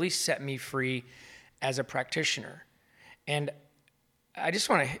that really set me free as a practitioner. And I just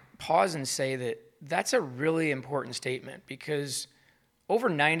want to pause and say that that's a really important statement, because over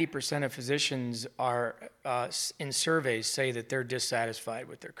 90% of physicians are in surveys say that they're dissatisfied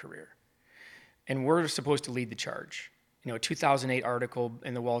with their career. And we're supposed to lead the charge. A 2008 article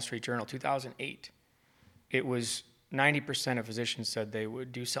in the Wall Street Journal, 2008, it was 90% of physicians said they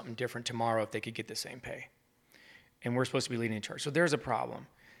would do something different tomorrow if they could get the same pay. And we're supposed to be leading the charge. So there's a problem.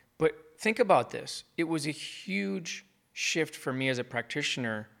 But think about this. It was a huge shift for me as a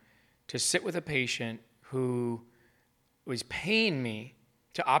practitioner to sit with a patient who was paying me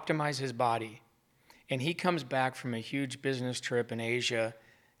to optimize his body. And he comes back from a huge business trip in Asia,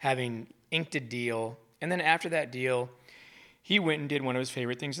 having inked a deal. And then after that deal, he went and did one of his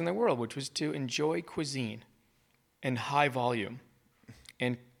favorite things in the world, which was to enjoy cuisine and high volume,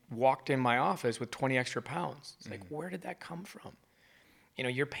 and walked in my office with 20 extra pounds. It's like, where did that come from?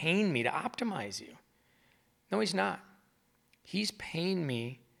 You're paying me to optimize you. No, he's not. He's paying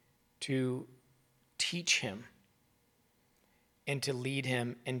me to teach him and to lead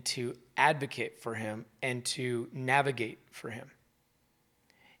him and to advocate for him and to navigate for him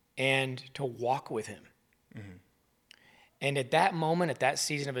and to walk with him. Mm-hmm. And at that moment, at that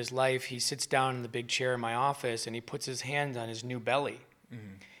season of his life, he sits down in the big chair in my office and he puts his hand on his new belly.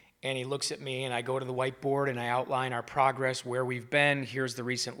 Mm-hmm. And he looks at me, and I go to the whiteboard and I outline our progress, where we've been. Here's the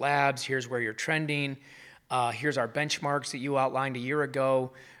recent labs. Here's where you're trending. Here's our benchmarks that you outlined a year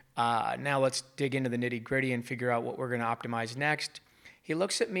ago. Now let's dig into the nitty gritty and figure out what we're going to optimize next. He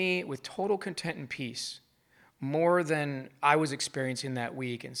looks at me with total content and peace, more than I was experiencing that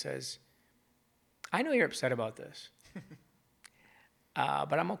week, and says, I know you're upset about this,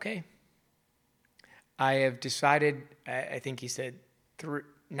 but I'm okay. I have decided, I think he said,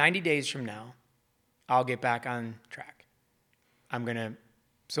 90 days from now, I'll get back on track.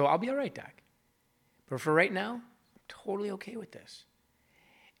 So I'll be all right, Doc. But for right now, I'm totally okay with this.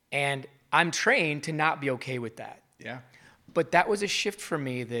 And I'm trained to not be okay with that. Yeah. But that was a shift for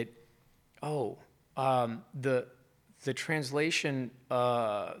me that, the translation,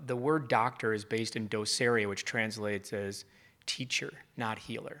 the word doctor is based in doceria, which translates as teacher, not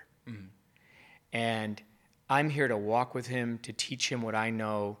healer. Mm-hmm. And I'm here to walk with him, to teach him what I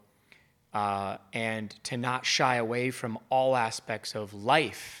know, and to not shy away from all aspects of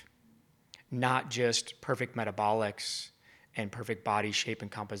life, not just perfect metabolics and perfect body shape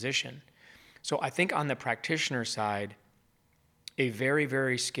and composition. So I think on the practitioner side, a very,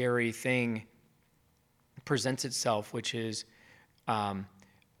 very scary thing presents itself, which is,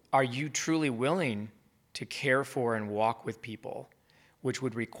 are you truly willing to care for and walk with people, which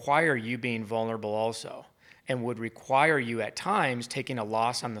would require you being vulnerable also, and would require you at times taking a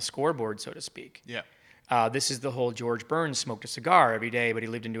loss on the scoreboard, so to speak. Yeah. This is the whole George Burns smoked a cigar every day, but he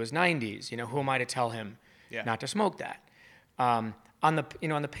lived into his 90s. Who am I to tell him not to smoke that? On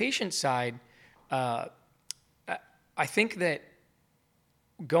the patient side, I think that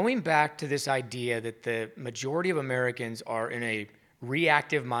going back to this idea that the majority of Americans are in a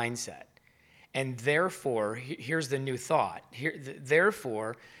reactive mindset, and therefore, here's the new thought.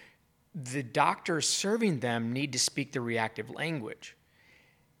 Therefore, the doctors serving them need to speak the reactive language.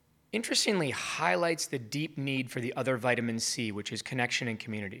 Interestingly, highlights the deep need for the other vitamin C, which is connection and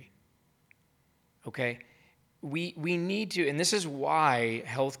community. Okay? We need to, and this is why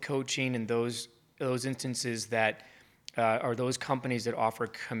health coaching and those instances that or those companies that offer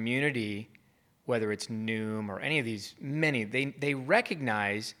community, whether it's Noom or any of these, they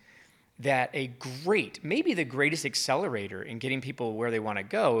recognize that maybe the greatest accelerator in getting people where they want to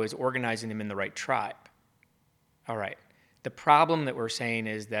go is organizing them in the right tribe. All right. The problem that we're saying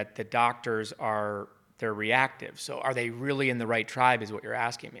is that the doctors they're reactive. So are they really in the right tribe is what you're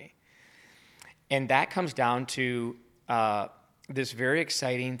asking me. And that comes down to this very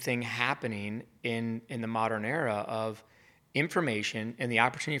exciting thing happening in the modern era of information and the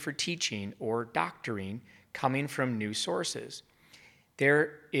opportunity for teaching or doctoring coming from new sources.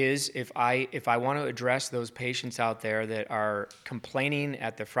 There is, if I want to address those patients out there that are complaining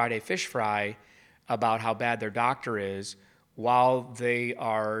at the Friday Fish Fry about how bad their doctor is, while they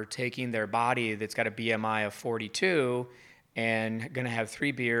are taking their body that's got a BMI of 42 and going to have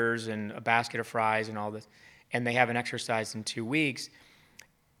 3 beers and a basket of fries and all this, and they haven't exercised in 2 weeks,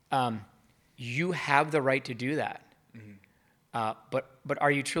 you have the right to do that. Mm-hmm. But are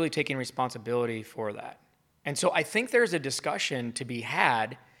you truly taking responsibility for that? And so I think there's a discussion to be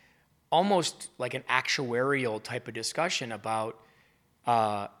had, almost like an actuarial type of discussion about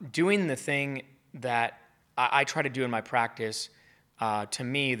doing the thing that I try to do in my practice, to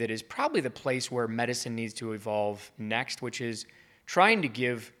me, that is probably the place where medicine needs to evolve next, which is trying to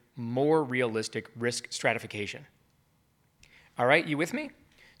give more realistic risk stratification. All right, you with me?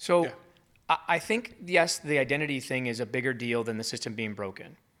 So yeah. I think, yes, the identity thing is a bigger deal than the system being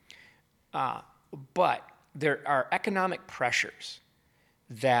broken. But there are economic pressures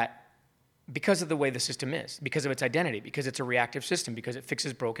that, because of the way the system is, because of its identity, because it's a reactive system, because it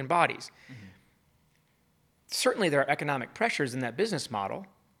fixes broken bodies. Mm-hmm. Certainly there are economic pressures in that business model.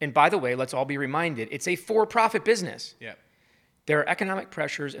 And by the way, let's all be reminded, it's a for-profit business. Yeah. There are economic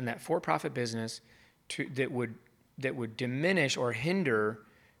pressures in that for-profit business that would diminish or hinder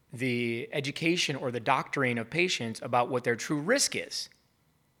the education or the doctoring of patients about what their true risk is.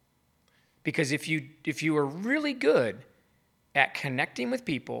 Because if you are really good at connecting with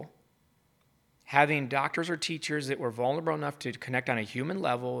people, having doctors or teachers that were vulnerable enough to connect on a human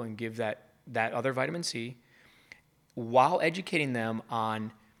level and give that other vitamin C, while educating them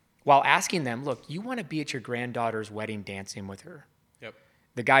while asking them, look, you want to be at your granddaughter's wedding dancing with her. Yep.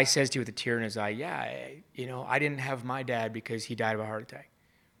 The guy says to you with a tear in his eye, I didn't have my dad because he died of a heart attack.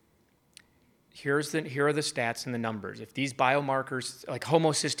 Here are the stats and the numbers. If these biomarkers, like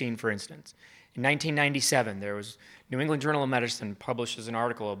homocysteine, for instance, in 1997, there was New England Journal of Medicine publishes an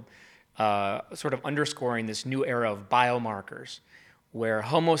article sort of underscoring this new era of biomarkers, where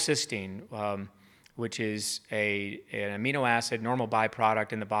homocysteine, which is an amino acid, normal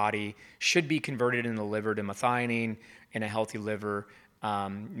byproduct in the body, should be converted in the liver to methionine in a healthy liver.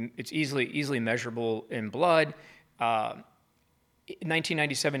 It's easily measurable in blood.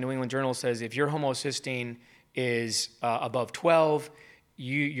 1997 New England Journal says if your homocysteine is above 12,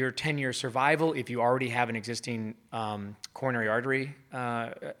 your 10-year survival, if you already have an existing coronary artery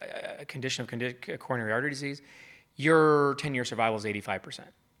condition of coronary artery disease, your 10-year survival is 85%.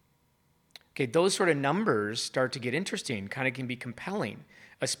 Okay, those sort of numbers start to get interesting, kind of can be compelling,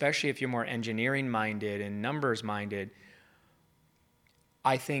 especially if you're more engineering-minded and numbers-minded.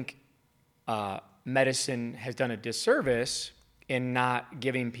 I think medicine has done a disservice in not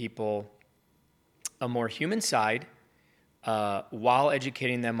giving people a more human side while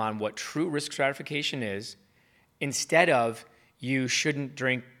educating them on what true risk stratification is, instead of you shouldn't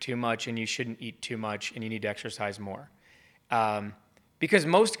drink too much and you shouldn't eat too much and you need to exercise more. Because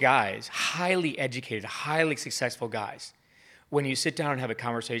most guys, highly educated, highly successful guys, when you sit down and have a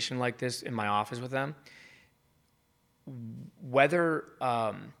conversation like this in my office with them, whether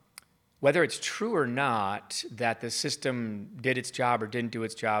it's true or not that the system did its job or didn't do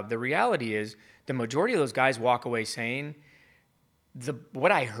its job, the reality is the majority of those guys walk away saying,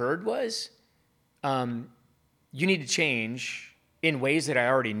 what I heard was, you need to change in ways that I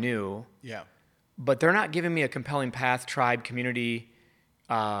already knew, Yeah. but they're not giving me a compelling path, tribe, community,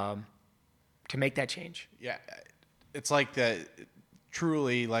 to make that change. Yeah. It's like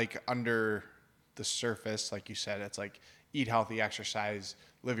truly like under the surface, like you said, it's like eat healthy, exercise,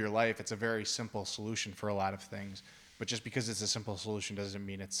 live your life. It's a very simple solution for a lot of things. But just because it's a simple solution doesn't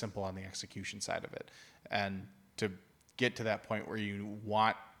mean it's simple on the execution side of it. And to get to that point where you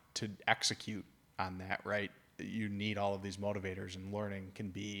want to execute on that, right, you need all of these motivators, and learning can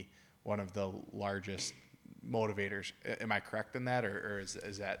be one of the largest motivators. Am I correct in that, or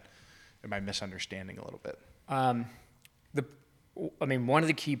is that, am I misunderstanding a little bit? One of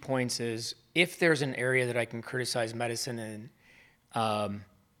the key points is if there's an area that I can criticize medicine in,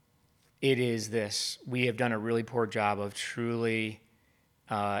 it is this. We have done a really poor job of truly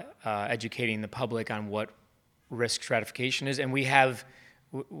educating the public on what risk stratification is, and we have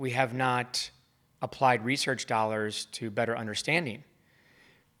not applied research dollars to better understanding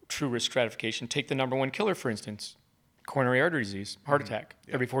true risk stratification. Take the number one killer, for instance, coronary artery disease, heart attack.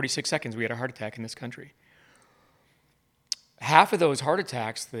 Yeah. Every 46 seconds, we had a heart attack in this country. Half of those heart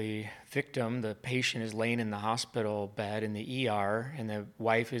attacks, the victim, the patient, is laying in the hospital bed in the ER, and the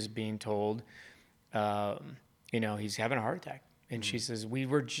wife is being told, he's having a heart attack. And she says, we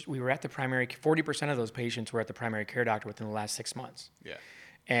were at the primary, 40% of those patients were at the primary care doctor within the last 6 months. Yeah.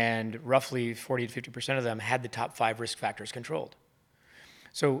 And roughly 40 to 50% of them had the top 5 risk factors controlled.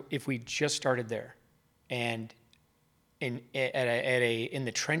 So if we just started there, and in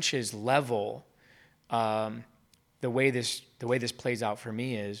the trenches level, the way this plays out for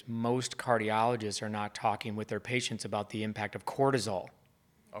me is most cardiologists are not talking with their patients about the impact of cortisol.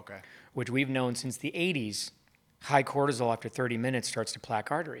 Okay. Which we've known since the 80s. High cortisol after 30 minutes starts to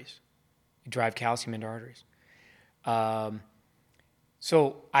plaque arteries, drive calcium into arteries.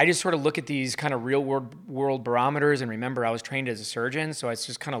 So I just sort of look at these kind of real world barometers, and remember, I was trained as a surgeon, so I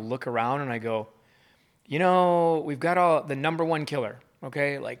just kind of look around and I go, we've got the number one killer,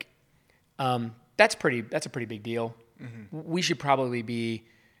 okay? Like, that's a pretty big deal. Mm-hmm. We should probably be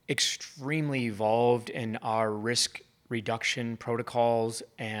extremely evolved in our risk reduction protocols,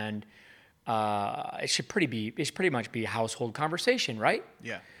 and it should pretty much be a household conversation, right?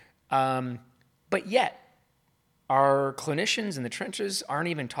 Yeah. But yet, our clinicians in the trenches aren't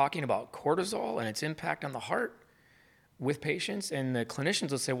even talking about cortisol and its impact on the heart with patients. And the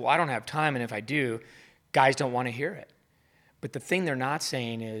clinicians will say, well, I don't have time, and if I do, guys don't want to hear it. But the thing they're not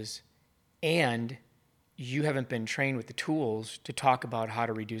saying is, and you haven't been trained with the tools to talk about how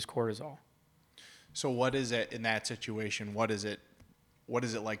to reduce cortisol. So what is it in that situation? What is it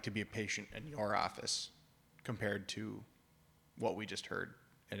like to be a patient in your office compared to what we just heard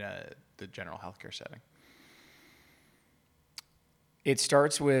in the general healthcare setting? It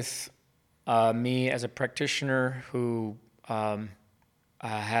starts with me as a practitioner who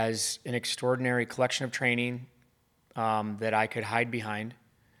has an extraordinary collection of training that I could hide behind,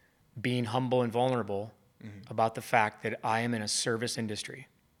 being humble and vulnerable about the fact that I am in a service industry.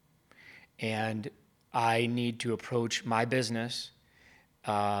 And I need to approach my business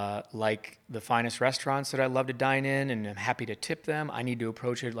like the finest restaurants that I love to dine in, and I'm happy to tip them. I need to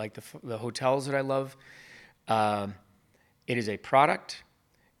approach it like the hotels that I love. It is a product.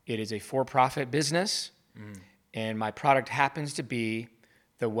 It is a for-profit business. And my product happens to be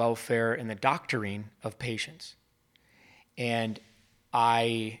the welfare and the doctoring of patients. And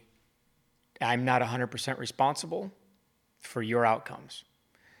I'm not 100% responsible for your outcomes.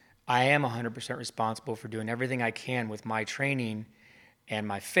 I am 100% responsible for doing everything I can with my training and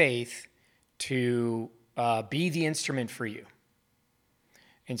my faith to be the instrument for you.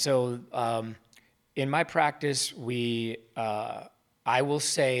 And so in my practice, I will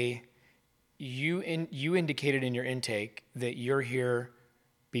say, you indicated in your intake that you're here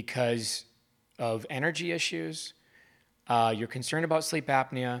because of energy issues, you're concerned about sleep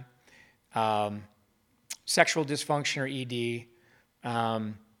apnea, sexual dysfunction or ED.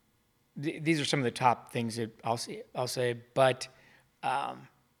 These are some of the top things that I'll say, but I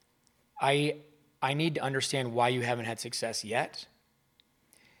need to understand why you haven't had success yet.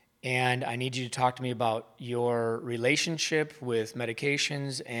 And I need you to talk to me about your relationship with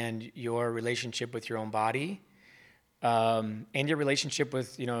medications and your relationship with your own body, and your relationship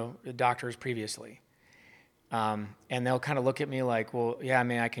with, the doctors previously. And they'll kind of look at me like, well, yeah, I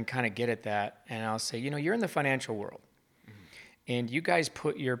mean, I can kind of get at that. And I'll say, you're in the financial world. And you guys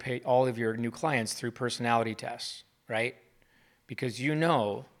put all of your new clients through personality tests, right? Because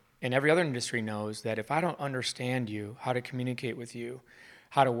and every other industry knows, that if I don't understand you, how to communicate with you,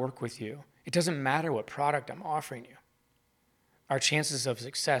 how to work with you, it doesn't matter what product I'm offering you. our chances of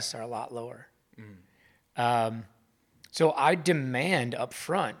success are a lot lower. So I demand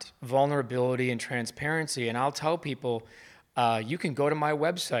upfront vulnerability and transparency, and I'll tell people, you can go to my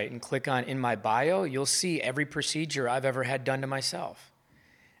website and click on in my bio. You'll see every procedure I've ever had done to myself.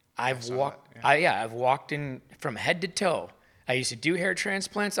 I've walked in from head to toe. I used to do hair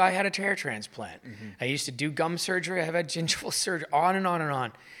transplants. I had a hair transplant. I used to do gum surgery. I've had gingival surgery. On and on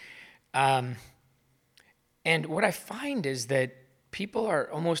and on. And what I find is that people are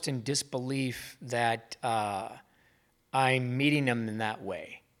almost in disbelief that I'm meeting them in that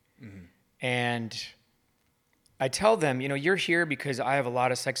way. And I tell them, you're here because I have a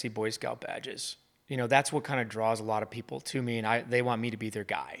lot of sexy Boy Scout badges. That's what kind of draws a lot of people to me, and they want me to be their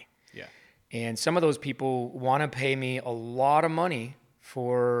guy. Yeah. And some of those people want to pay me a lot of money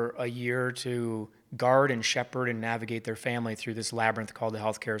for a year to guard and shepherd and navigate their family through this labyrinth called the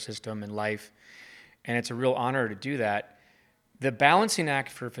healthcare system and life. And it's a real honor to do that. The balancing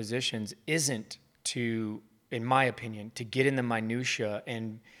act for physicians isn't to, in my opinion, to get in the minutia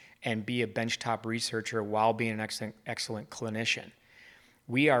and be a benchtop researcher while being an excellent clinician.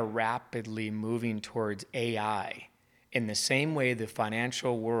 We are rapidly moving towards AI in the same way the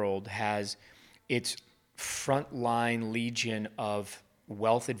financial world has its frontline legion of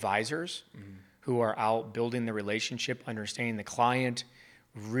wealth advisors who are out building the relationship, understanding the client,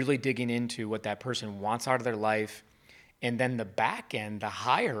 really digging into what that person wants out of their life. And then the back end, the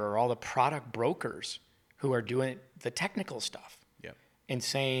higher, are all the product brokers who are doing the technical stuff. Yep. And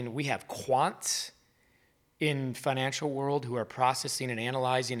saying we have quants in financial world who are processing and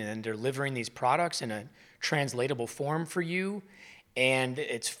analyzing and then delivering these products in a translatable form for you. And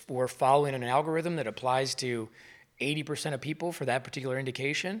we're following an algorithm that applies to 80% of people for that particular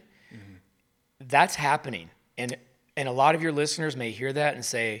indication. That's happening. And a lot of your listeners may hear that and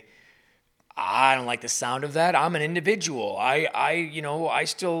say, I don't like the sound of that. I'm an individual. I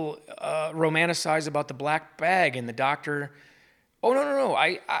still romanticize about the black bag and the doctor. Oh, no.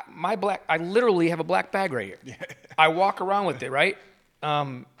 I literally have a black bag right here. I walk around with it, right?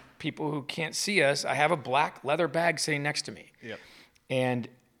 People who can't see us, I have a black leather bag sitting next to me. Yep. And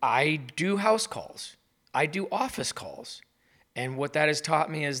I do house calls. I do office calls. And what that has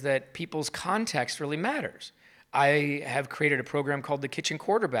taught me is that people's context really matters. I have created a program called the Kitchen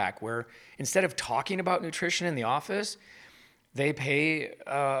Quarterback, where instead of talking about nutrition in the office, they pay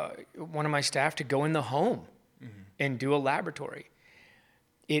one of my staff to go in the home and do a laboratory.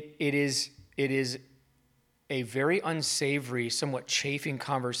 It is a very unsavory, somewhat chafing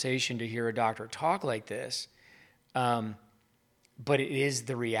conversation to hear a doctor talk like this, but it is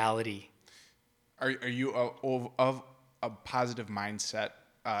the reality. Are you of a positive mindset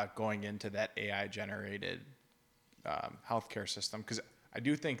going into that AI-generated healthcare system? Because I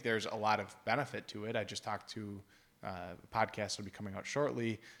do think there's a lot of benefit to it. I just talked to a podcast will be coming out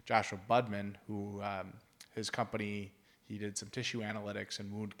shortly, Joshua Budman, who his company, he did some tissue analytics and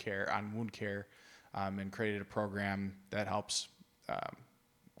wound care, and created a program that helps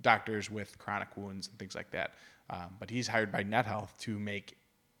doctors with chronic wounds and things like that. But he's hired by NetHealth to make,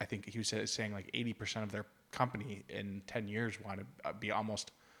 I think he was saying like 80% of their company in 10 years want to be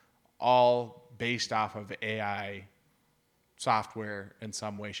almost all based off of AI software in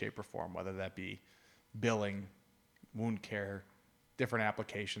some way, shape, or form, whether that be billing, wound care, different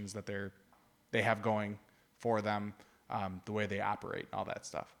applications that they have going for them, the way they operate, and all that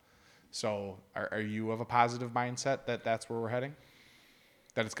stuff. So are you of a positive mindset that that's where we're heading?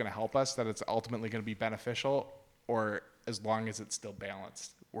 That it's going to help us, that it's ultimately going to be beneficial, or as long as it's still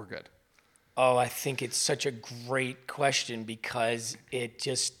balanced, we're good? Oh, I think it's such a great question because it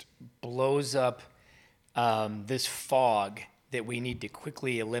just blows up this fog that we need to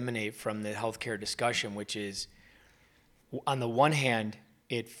quickly eliminate from the healthcare discussion, which is, on the one hand,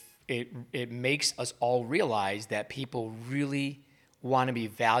 it makes us all realize that people really want to be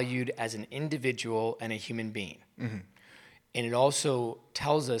valued as an individual and a human being. And it also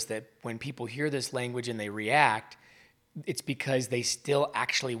tells us that when people hear this language and they react, it's because they still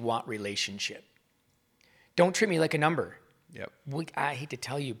actually want relationship. Don't treat me like a number. Yep. I hate to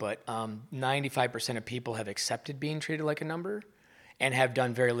tell you, but 95% of people have accepted being treated like a number and have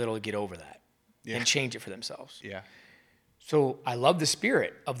done very little to get over that and change it for themselves. Yeah. So I love the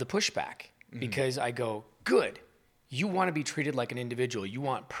spirit of the pushback because I go, good. You want to be treated like an individual. You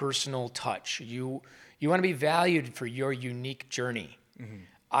want personal touch. You want to be valued for your unique journey.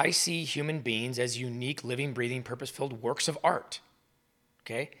 I see human beings as unique, living, breathing, purpose-filled works of art.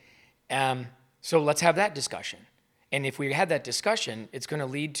 Okay? So let's have that discussion. And if we have that discussion, it's going to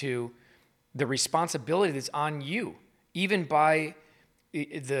lead to the responsibility that's on you, even by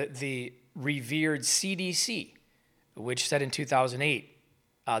the revered CDC. which said in 2008,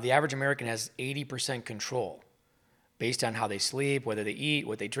 the average American has 80% control based on how they sleep, whether they eat,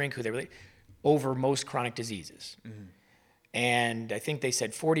 what they drink, who they relate, over most chronic diseases. And I think they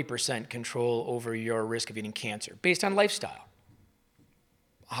said 40% control over your risk of getting cancer based on lifestyle.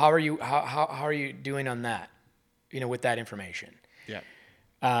 How are you doing on that? With that information. Yeah.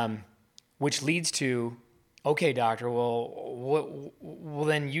 Which leads to, okay, doctor, well,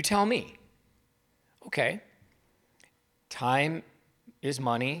 then you tell me. Okay. Time is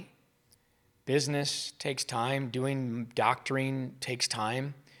money. Business takes time. Doing doctoring takes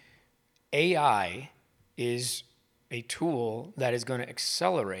time. AI is a tool that is going to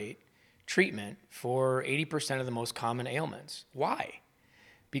accelerate treatment for 80% of the most common ailments. Why?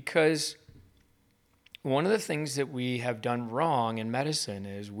 Because one of the things that we have done wrong in medicine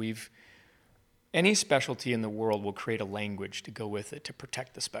is any specialty in the world will create a language to go with it to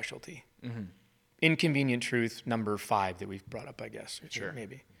protect the specialty. Inconvenient truth number 5 that we've brought up, I guess. Sure.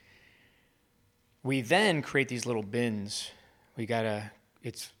 Maybe. We then create these little bins. We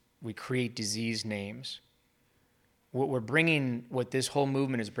create disease names. What this whole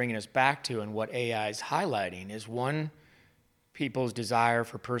movement is bringing us back to, and what AI is highlighting, is one, people's desire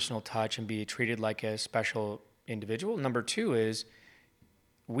for personal touch and be treated like a special individual. Number 2 is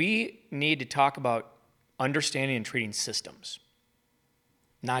we need to talk about understanding and treating systems,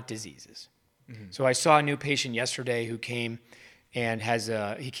 not diseases. So I saw a new patient yesterday who came and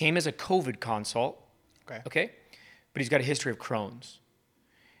he came as a COVID consult. Okay. But he's got a history of Crohn's.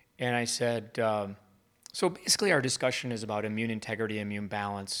 And I said, so basically our discussion is about immune integrity, immune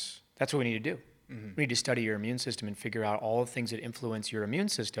balance. That's what we need to do. We need to study your immune system and figure out all the things that influence your immune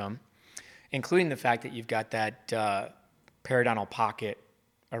system, including the fact that you've got that periodontal pocket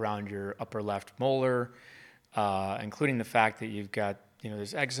around your upper left molar, including the fact that you've got,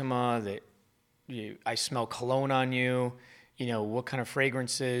 this eczema, that I smell cologne on you. What kind of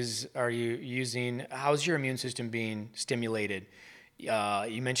fragrances are you using? How's your immune system being stimulated?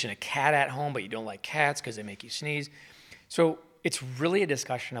 You mentioned a cat at home, but you don't like cats because they make you sneeze. So it's really a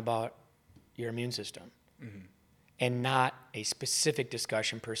discussion about your immune system and not a specific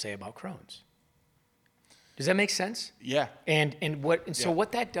discussion per se about Crohn's. Does that make sense? Yeah. So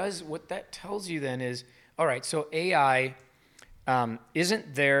what that tells you then is, all right, so AI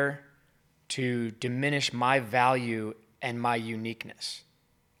isn't there to diminish my value and my uniqueness.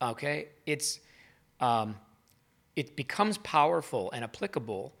 Okay? It becomes powerful and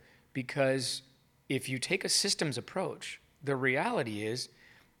applicable because if you take a systems approach, the reality is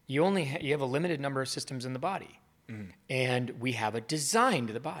you have a limited number of systems in the body, and we have a design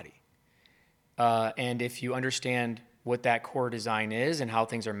to the body. And if you understand what that core design is and how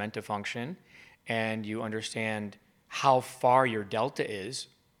things are meant to function, and you understand how far your delta is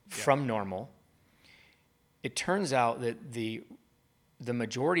from normal, it turns out that the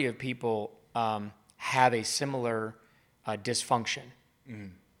majority of people have a similar dysfunction,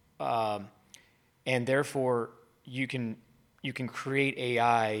 and therefore you can create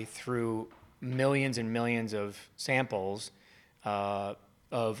AI through millions and millions of samples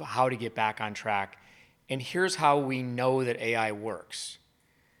of how to get back on track. And here's how we know that AI works.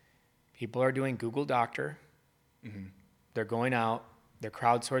 People are doing Google Doctor. They're going out. They're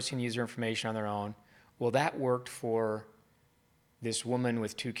crowdsourcing user information on their own. Well, that worked for this woman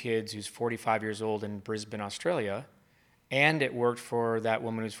with 2 kids who's 45 years old in Brisbane, Australia, and it worked for that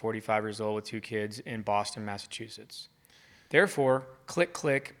woman who's 45 years old with 2 kids in Boston, Massachusetts. Therefore,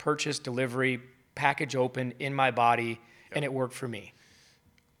 click, purchase, delivery, package open in my body, and it worked for me.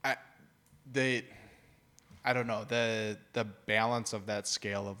 I don't know, the balance of that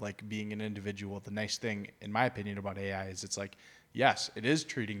scale of like being an individual. The nice thing, in my opinion, about AI is it's like, yes, it is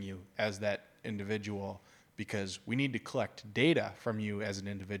treating you as that individual because we need to collect data from you as an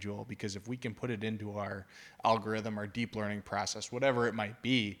individual, because if we can put it into our algorithm, our deep learning process, whatever it might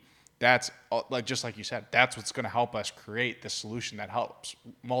be, that's like, just like you said, that's what's going to help us create the solution that helps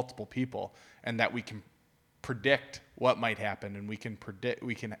multiple people, and that we can predict what might happen, and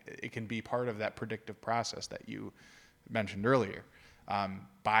it can be part of that predictive process that you mentioned earlier,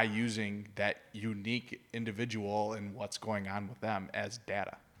 by using that unique individual and what's going on with them as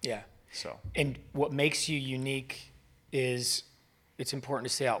data. Yeah. So, and what makes you unique is, it's important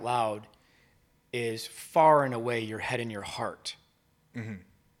to say out loud, is far and away your head and your heart,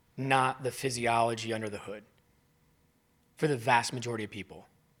 not the physiology under the hood for the vast majority of people.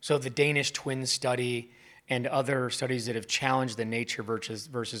 So the Danish twins study and other studies that have challenged the nature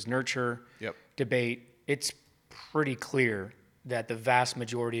versus nurture debate, it's pretty clear that the vast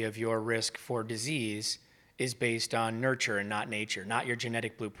majority of your risk for disease is based on nurture and not nature, not your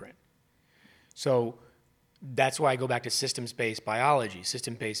genetic blueprint. So that's why I go back to systems-based biology,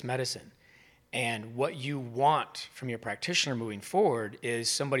 system-based medicine. And what you want from your practitioner moving forward is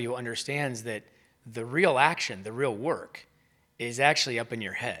somebody who understands that the real action, the real work, is actually up in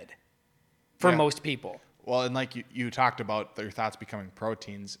your head for Yeah. most people. Well, and like you talked about your thoughts becoming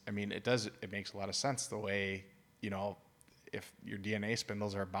proteins. I mean, it makes a lot of sense the way, if your DNA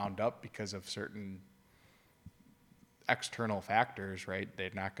spindles are bound up because of certain external factors, right?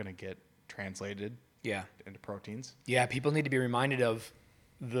 They're not going to get translated Yeah. into proteins. Yeah, people need to be reminded of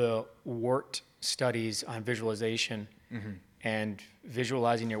the wart studies on visualization and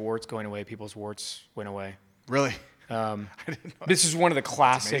visualizing your warts going away. People's warts went away. Really? I didn't know. This is one of the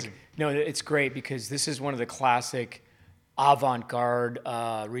classic. amazing. No, it's great because this is one of the classic avant-garde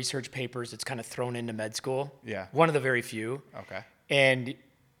research papers that's kind of thrown into med school. Yeah. One of the very few. Okay. And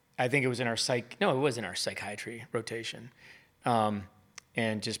I think it was in our it was in our psychiatry rotation.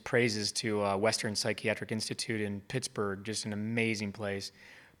 And just praises to Western Psychiatric Institute in Pittsburgh, just an amazing place.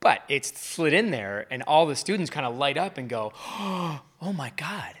 But it's slid in there, and all the students kind of light up and go, oh my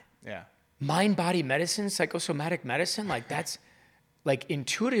God, Yeah. mind-body medicine, psychosomatic medicine, like that's like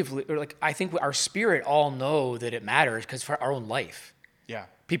intuitively, or like I think our spirit all know that it matters because for our own life. Yeah.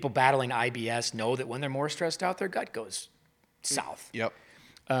 People battling IBS know that when they're more stressed out, their gut goes south. Yep.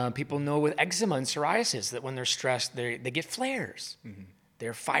 People know with eczema and psoriasis that when they're stressed, they get flares.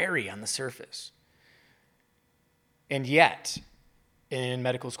 They're fiery on the surface. And yet, in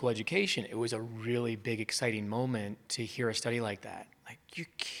medical school education, it was a really big, exciting moment to hear a study like that. Like, you're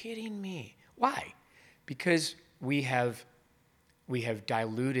kidding me. Why? Because we have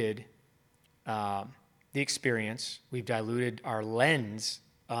diluted the experience. We've diluted our lens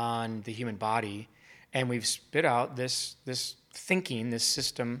on the human body, and we've spit out this thinking, this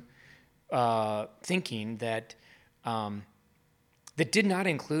system thinking that that did not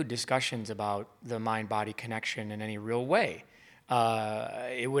include discussions about the mind-body connection in any real way.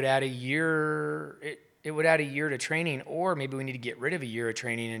 It would add a year. It would add a year to training, or maybe we need to get rid of a year of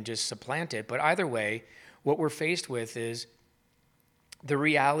training and just supplant it. But either way, what we're faced with is the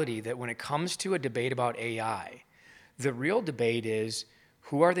reality that when it comes to a debate about AI, the real debate is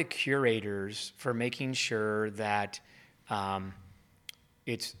who are the curators for making sure that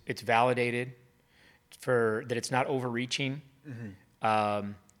it's validated, for that it's not overreaching,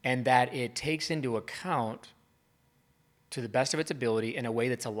 and that it takes into account, to the best of its ability, in a way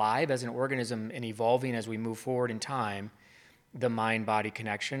that's alive as an organism and evolving as we move forward in time, the mind-body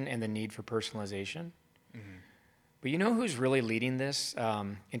connection and the need for personalization. But you know who's really leading this,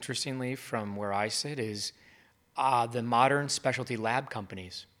 interestingly, from where I sit, is the modern specialty lab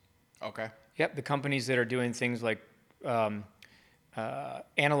companies. Okay. Yep, the companies that are doing things like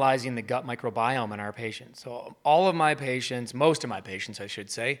analyzing the gut microbiome in our patients. So all of my patients, most of my patients, I should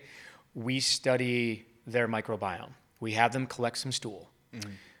say, we study their microbiome. We have them collect some stool.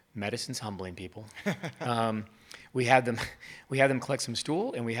 Medicine's humbling, people. We have them collect some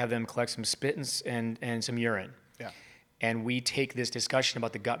stool, and we have them collect some spit and some urine. Yeah. And we take this discussion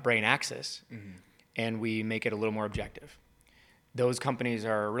about the gut-brain axis, and we make it a little more objective. Those companies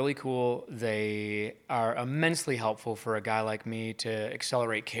are really cool. They are immensely helpful for a guy like me to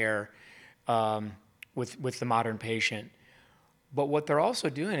accelerate care with the modern patient. But what they're also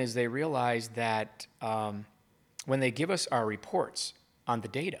doing is they realize that when they give us our reports on the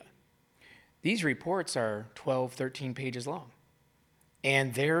data, these reports are 12, 13 pages long.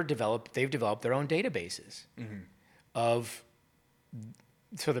 And they've developed their own databases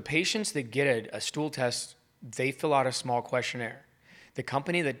so the patients that get a stool test, they fill out a small questionnaire. The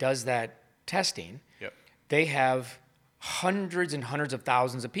company that does that testing, they have hundreds and hundreds of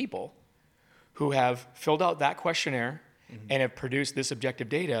thousands of people who have filled out that questionnaire and have produced this objective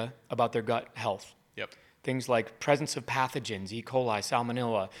data about their gut health. Things like presence of pathogens, E. coli,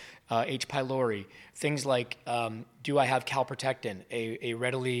 Salmonella, H. pylori. Things like, do I have calprotectin, a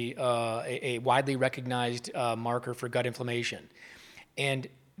widely recognized marker for gut inflammation. And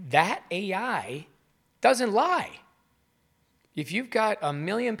that AI doesn't lie. If you've got 1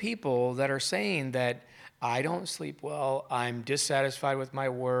 million people that are saying that I don't sleep well, I'm dissatisfied with my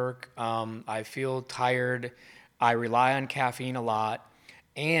work, I feel tired, I rely on caffeine a lot,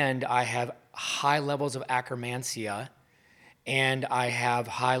 and I have high levels of akkermansia, and I have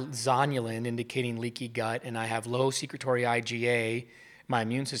high zonulin indicating leaky gut, and I have low secretory IgA, my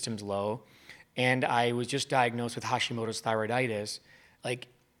immune system's low, and I was just diagnosed with Hashimoto's thyroiditis. Like,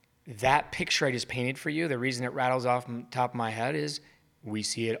 that picture I just painted for you, the reason it rattles off the top of my head is we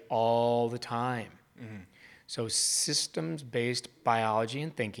see it all the time. So systems-based biology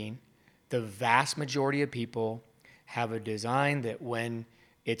and thinking, the vast majority of people have a design that when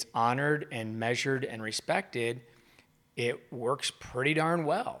it's honored and measured and respected, it works pretty darn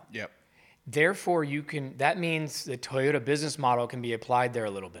well. Yep. Therefore, that means the Toyota business model can be applied there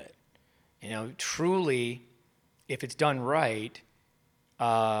a little bit. Truly, if it's done right,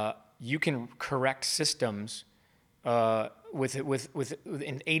 you can correct systems with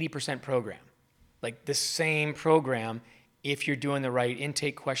an 80% program. Like the same program, if you're doing the right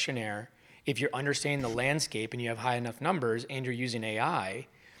intake questionnaire, if you're understanding the landscape and you have high enough numbers and you're using AI,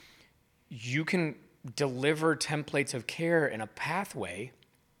 you can deliver templates of care in a pathway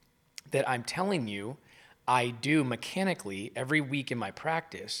that I'm telling you I do mechanically every week in my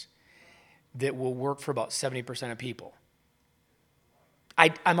practice that will work for about 70% of people.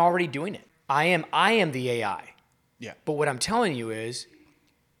 I'm already doing it. I am the AI. Yeah. But what I'm telling you is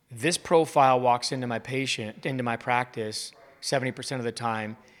this profile walks into my practice 70% of the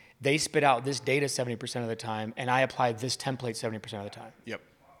time. They spit out this data 70% of the time, and I apply this template 70% of the time. Yep.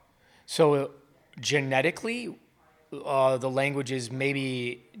 So genetically, the languages,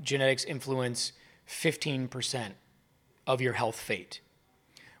 maybe genetics influence 15% of your health fate.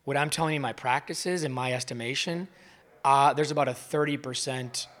 What I'm telling you, my practices and my estimation, there's about a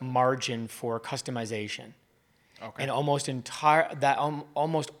 30% margin for customization. Okay. And almost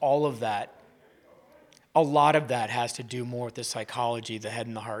all of that, a lot of that has to do more with the psychology, the head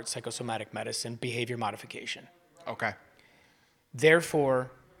and the heart, psychosomatic medicine, behavior modification. Okay. Therefore,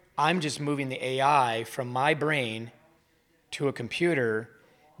 I'm just moving the AI from my brain to a computer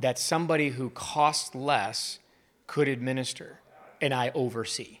that somebody who costs less could administer and I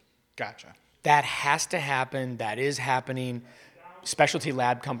oversee. Gotcha. That has to happen. That is happening. Specialty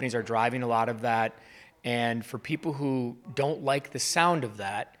lab companies are driving a lot of that. And for people who don't like the sound of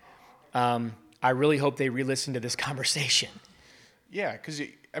that, I really hope they re-listen to this conversation. Yeah, because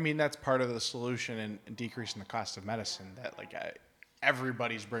that's part of the solution in decreasing the cost of medicine that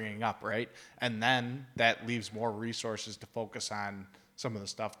everybody's bringing up, right? And then that leaves more resources to focus on some of the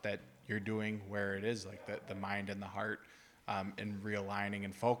stuff that you're doing where it is like the mind and the heart, and realigning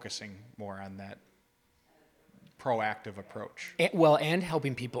and focusing more on that proactive approach. And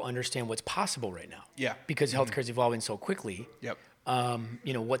helping people understand what's possible right now. Yeah. Because healthcare is evolving so quickly. Yep.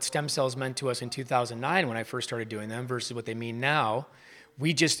 What stem cells meant to us in 2009 when I first started doing them versus what they mean now.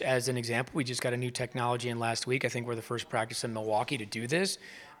 As an example, we just got a new technology in last week. I think we're the first practice in Milwaukee to do this.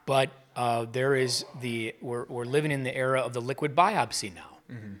 But we're living in the era of the liquid biopsy now.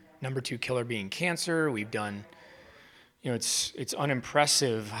 Mm-hmm. Number 2 killer being cancer. We've done, it's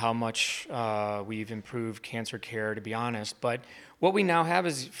unimpressive how much we've improved cancer care, to be honest. But what we now have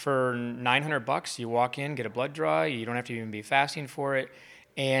is for $900, you walk in, get a blood draw. You don't have to even be fasting for it,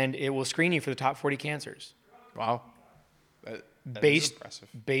 and it will screen you for the top 40 cancers. Wow, that is impressive.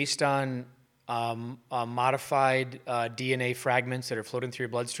 Based on modified DNA fragments that are floating through your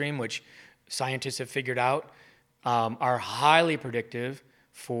bloodstream, which scientists have figured out are highly predictive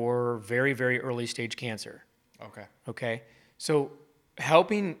for very, very early stage cancer. Okay. So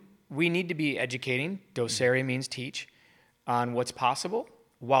we need to be educating, docere means teach, on what's possible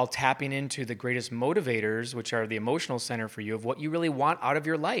while tapping into the greatest motivators, which are the emotional center for you of what you really want out of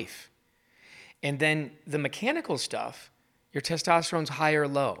your life. And then the mechanical stuff, your testosterone's high or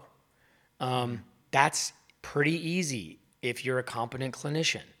low. That's pretty easy if you're a competent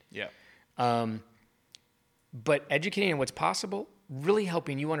clinician. Yeah. But educating on what's possible, really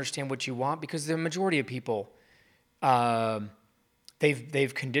helping you understand what you want, because the majority of people,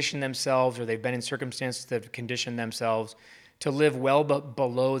 they've conditioned themselves, or they've been in circumstances that have conditioned themselves to live well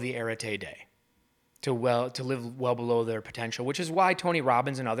below the arete day, to live well below their potential, which is why Tony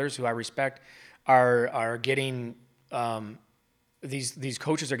Robbins and others who I respect are getting, these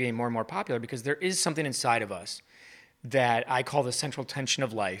coaches are getting more and more popular, because there is something inside of us that I call the central tension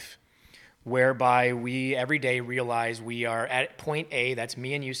of life, whereby we every day realize we are at point A, that's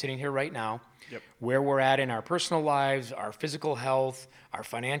me and you sitting here right now, Yep. where we're at in our personal lives, our physical health, our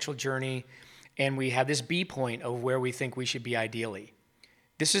financial journey, and we have this B point of where we think we should be ideally.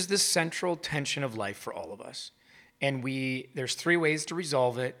 This is the central tension of life for all of us. And there's 3 ways to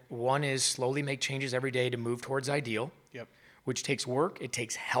resolve it. One is slowly make changes every day to move towards ideal. Yep. Which takes work, it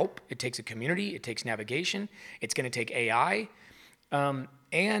takes help, it takes a community, it takes navigation, it's going to take AI.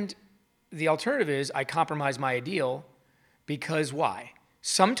 And the alternative is I compromise my ideal because why?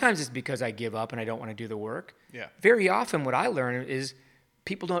 Sometimes it's because I give up and I don't want to do the work. Yeah. Very often what I learn is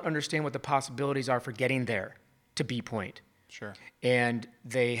people don't understand what the possibilities are for getting there to B point. Sure. And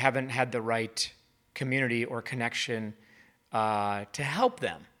they haven't had the right community or connection to help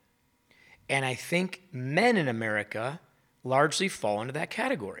them. And I think men in America largely fall into that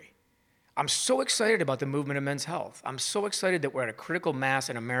category. I'm so excited about the movement of men's health. I'm so excited that we're at a critical mass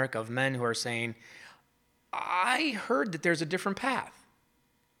in America of men who are saying, I heard that there's a different path,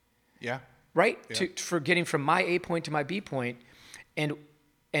 Yeah. right? Yeah. For getting from my A point to my B point. And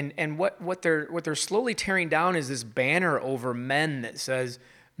what they're slowly tearing down is this banner over men that says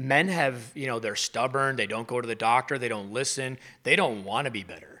men have, they're stubborn, they don't go to the doctor, they don't listen, they don't want to be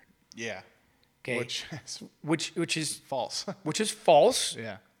better. Yeah. Okay. Which is false. Which is false.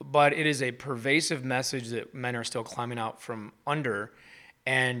 Yeah. But it is a pervasive message that men are still climbing out from under,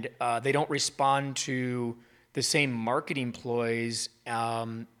 and they don't respond to the same marketing ploys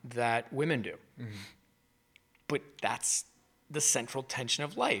that women do. Mm-hmm. But that's the central tension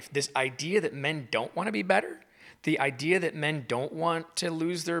of life. This idea that men don't want to be better, the idea that men don't want to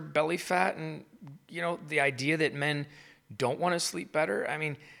lose their belly fat, and the idea that men don't want to sleep better. I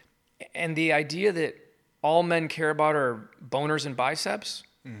mean, and the idea that all men care about are boners and biceps.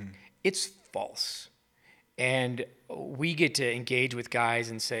 Mm-hmm. It's false. And we get to engage with guys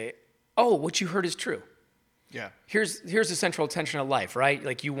and say, oh, what you heard is true. Yeah. Here's the central tension of life, right?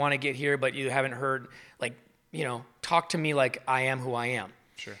 Like, you want to get here, but you haven't heard, talk to me like I am who I am.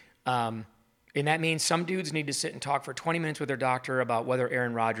 Sure. And that means some dudes need to sit and talk for 20 minutes with their doctor about whether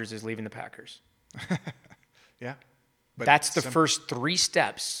Aaron Rodgers is leaving the Packers. Yeah. But that's the first 3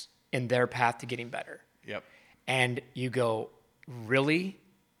 steps in their path to getting better. Yep. And you go, really?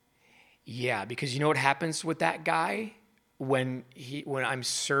 Yeah, because you know what happens with that guy when I'm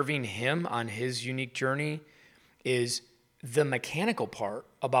serving him on his unique journey is the mechanical part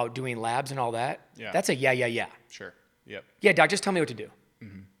about doing labs and all that. Yeah. That's a yeah. Sure. Yep. Yeah, doc, just tell me what to do.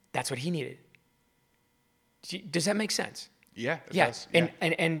 Mm-hmm. That's what he needed. Does that make sense? Yeah. It Yes. does.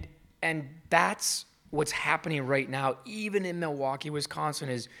 And that's what's happening right now, even in Milwaukee, Wisconsin,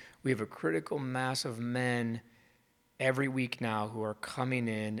 is we have a critical mass of men every week now who are coming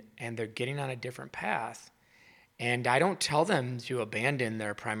in and they're getting on a different path. And I don't tell them to abandon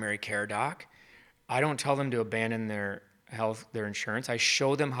their primary care doc. I don't tell them to abandon their health, their insurance. I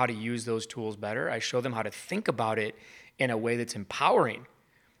show them how to use those tools better. I show them how to think about it in a way that's empowering.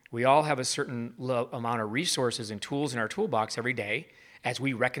 We all have a certain amount of resources and tools in our toolbox every day as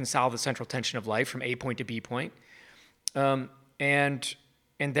we reconcile the central tension of life from A point to B point. And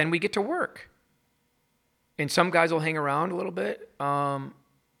then we get to work. And some guys will hang around a little bit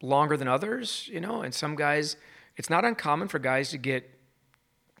longer than others, and some guys, it's not uncommon for guys to get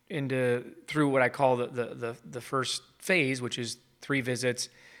through what I call the first phase, which is 3 visits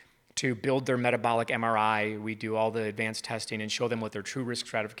to build their metabolic MRI. We do all the advanced testing and show them what their true risk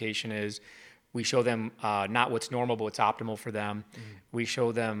stratification is. We show them not what's normal, but what's optimal for them. Mm-hmm. We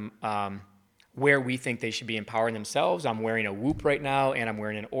show them where we think they should be empowering themselves. I'm wearing a Whoop right now, and I'm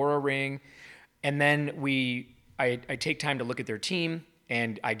wearing an Oura ring. And then I take time to look at their team,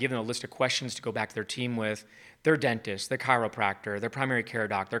 and I give them a list of questions to go back to their team with, their dentist, their chiropractor, their primary care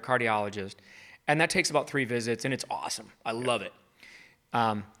doc, their cardiologist. And that takes about 3 visits, and it's awesome. I love it.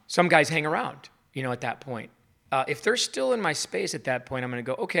 Some guys hang around, at that point. If they're still in my space at that point, I'm going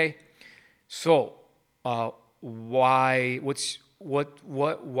to go, okay, so why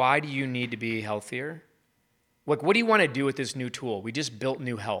do you need to be healthier? Like, what do you want to do with this new tool? We just built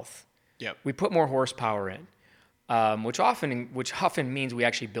new health. Yep. We put more horsepower in, which often means we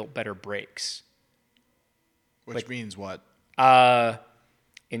actually built better brakes. Which means what?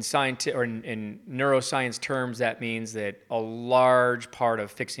 In neuroscience terms, that means that a large part of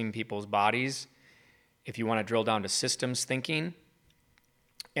fixing people's bodies, if you want to drill down to systems thinking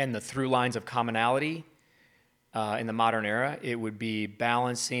and the through lines of commonality in the modern era, it would be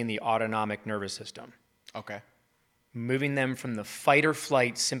balancing the autonomic nervous system. Okay. Moving them from the fight or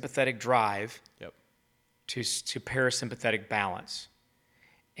flight sympathetic drive Yep. to parasympathetic balance.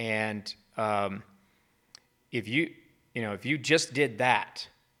 And if you just did that,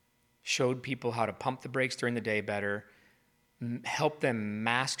 showed people how to pump the brakes during the day better, helped them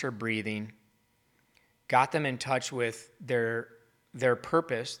master breathing, got them in touch with their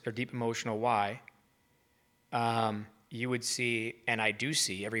purpose, their deep emotional why, you would see, and I do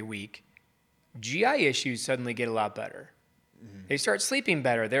see every week, GI issues suddenly get a lot better. Mm-hmm. They start sleeping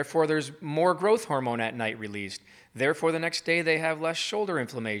better. Therefore, there's more growth hormone at night released. Therefore, the next day they have less shoulder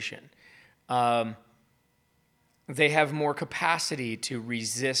inflammation. They have more capacity to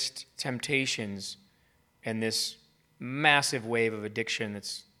resist temptations and this massive wave of addiction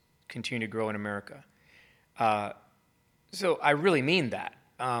that's continuing to grow in America. So I really mean that.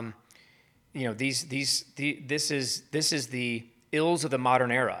 This is the ills of the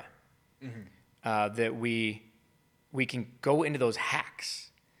modern era. Mm-hmm. That we can go into those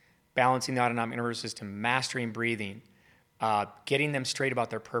hacks, balancing the autonomic nervous system, mastering breathing, getting them straight about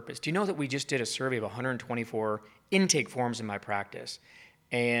their purpose. Do you know that we just did a survey of 124 intake forms in my practice?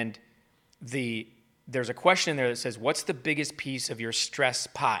 And there's a question in there that says, what's the biggest piece of your stress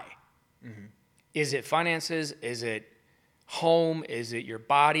pie? Mm-hmm. Is it finances? Is it home? Is it your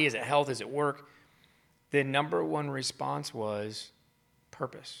body? Is it health? Is it work? The number one response was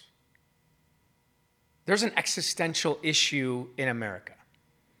purpose. There's an existential issue in America.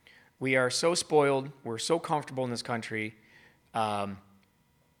 We are so spoiled. We're so comfortable in this country. Modern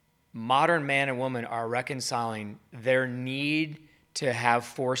man and woman are reconciling their need to have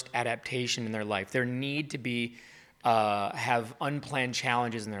forced adaptation in their life, their need to be have unplanned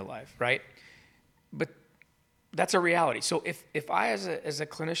challenges in their life, right? But that's a reality. So if I as a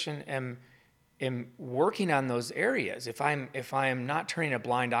clinician am working on those areas, if I am not turning a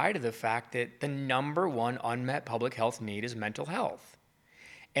blind eye to the fact that the number one unmet public health need is mental health,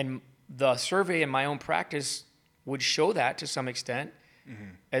 and the survey in my own practice would show that to some extent,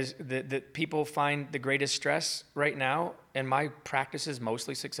 as the people find the greatest stress right now, and my practice is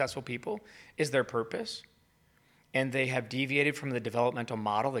mostly successful people, is their purpose, and they have deviated from the developmental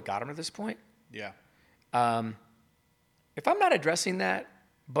model that got them to this point. Yeah. If I'm not addressing that,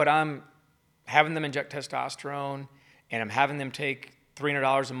 but I'm having them inject testosterone, and I'm having them take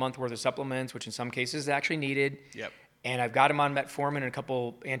 $300 a month worth of supplements, which in some cases is actually needed. Yep. And I've got them on metformin and a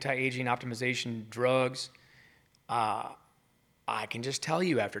couple anti-aging optimization drugs. I can just tell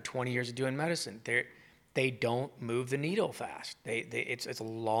you, after 20 years of doing medicine, they don't move the needle fast. It's a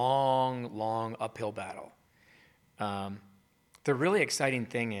long uphill battle. The really exciting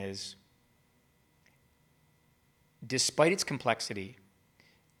thing is, despite its complexity,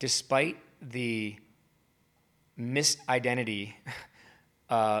 despite the misidentity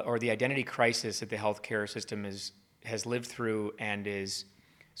or the identity crisis that the healthcare system has lived through and is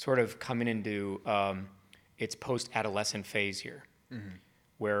sort of coming into its post-adolescent phase here,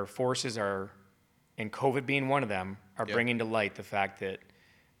 where forces are, and COVID being one of them, are bringing to light the fact that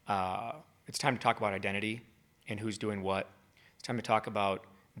it's time to talk about identity and who's doing what. It's time to talk about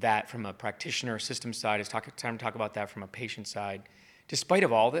that from a practitioner system side. It's time to talk about that from a patient side. Despite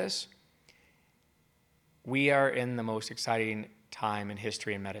of all this, we are in the most exciting time in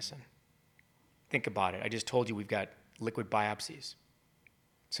history in medicine. Think about it. I just told you we've got liquid biopsies.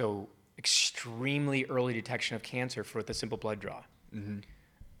 So extremely early detection of cancer with a simple blood draw. Mm-hmm.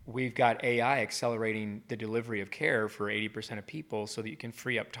 We've got AI accelerating the delivery of care for 80% of people so that you can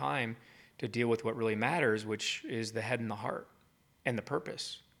free up time to deal with what really matters, which is the head and the heart and the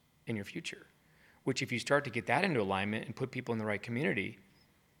purpose in your future. Which, if you start to get that into alignment and put people in the right community,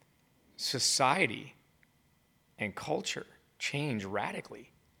 society and culture change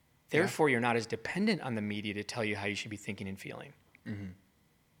radically. Therefore, you're not as dependent on the media to tell you how you should be thinking and feeling. Mm-hmm.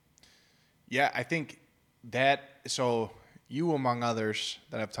 Yeah, I think that, so you, among others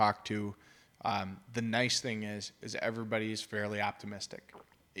that I've talked to, the nice thing is everybody is fairly optimistic.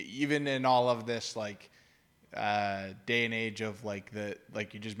 Even in all of this, like, day and age of like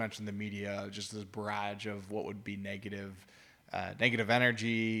you just mentioned, the media, just this barrage of what would be negative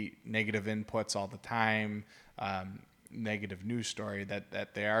energy, negative inputs all the time, negative news story,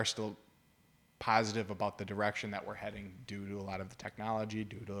 that they are still positive about the direction that we're heading due to a lot of the technology,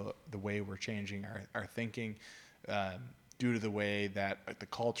 due to the way we're changing our thinking, due to the way that the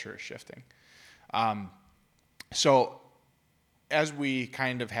culture is shifting. So as we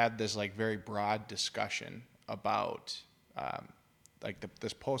kind of had this like very broad discussion about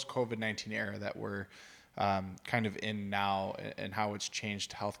this post-COVID-19 era that we're kind of in now, and how it's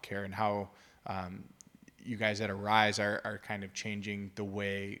changed healthcare, and how you guys at Arise are kind of changing the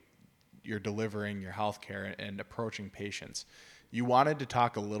way you're delivering your healthcare and approaching patients. You wanted to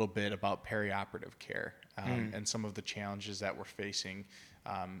talk a little bit about perioperative care and some of the challenges that we're facing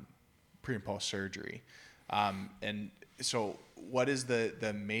pre and post surgery. And so what is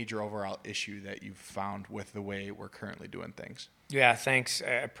the major overall issue that you've found with the way we're currently doing things? Yeah, thanks.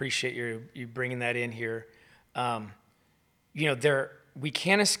 I appreciate you bringing that in here. We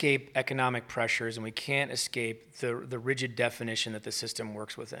can't escape economic pressures, and we can't escape the rigid definition that the system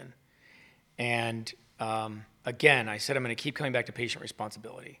works within. And again, I said I'm going to keep coming back to patient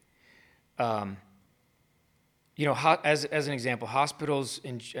responsibility. As an example, hospitals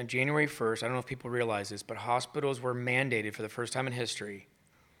on January 1st, I don't know if people realize this, but hospitals were mandated for the first time in history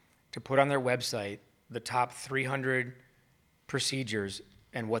to put on their website the top 300 procedures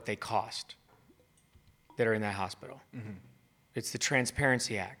and what they cost that are in that hospital. Mm-hmm. It's the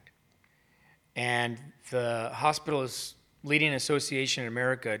Transparency Act. And the hospital's leading association in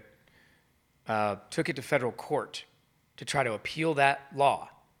America took it to federal court to try to appeal that law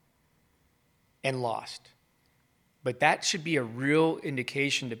and lost. But that should be a real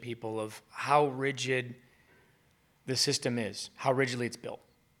indication to people of how rigid the system is, how rigidly it's built.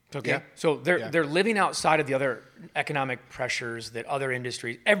 Okay. Yeah. So Yeah. they're living outside of the other economic pressures that other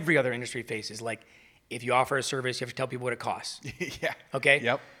industries, every other industry faces. Like if you offer a service, you have to tell people what it costs. Yeah. Okay.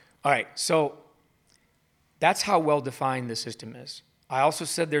 Yep. All right. So that's how well defined the system is. I also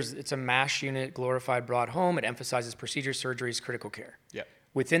said it's a MASH unit, glorified, brought home. It emphasizes procedure, surgeries, critical care. Yep.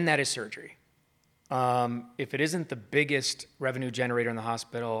 Within that is surgery. If it isn't the biggest revenue generator in the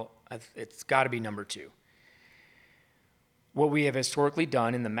hospital, it's got to be number 2. What we have historically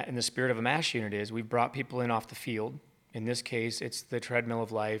done in the spirit of a MASH unit is we've brought people in off the field. In this case, it's the treadmill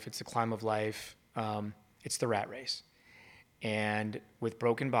of life, it's the climb of life, it's the rat race, and with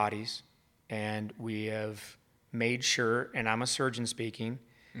broken bodies. And we have made sure, and I'm a surgeon speaking,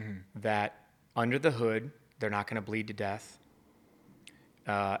 that under the hood they're not going to bleed to death,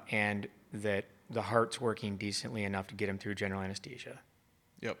 and that the heart's working decently enough to get them through general anesthesia.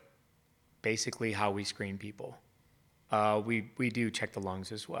 Yep. Basically how we screen people. We do check the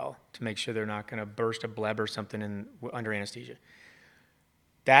lungs as well to make sure they're not going to burst a bleb or something under anesthesia.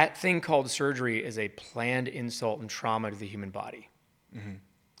 That thing called surgery is a planned insult and trauma to the human body.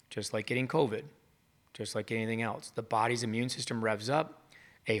 Just like getting COVID, just like anything else. The body's immune system revs up.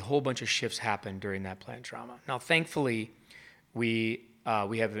 A whole bunch of shifts happen during that planned trauma. Now, thankfully, we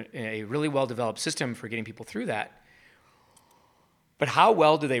have a really well-developed system for getting people through that. But how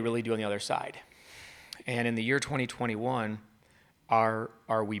well do they really do on the other side? And in the year 2021, are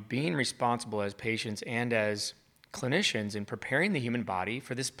we being responsible as patients and as clinicians in preparing the human body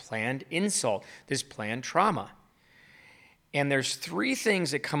for this planned insult, this planned trauma? And there's 3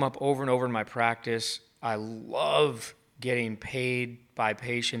 things that come up over and over in my practice. I love getting paid by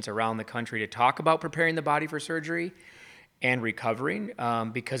patients around the country to talk about preparing the body for surgery and recovering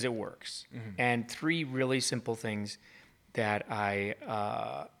because it works. And 3 really simple things that I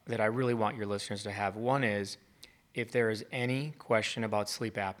really want your listeners to have. One is, if there is any question about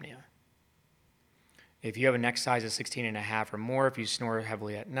sleep apnea, if you have a neck size of 16.5 or more, if you snore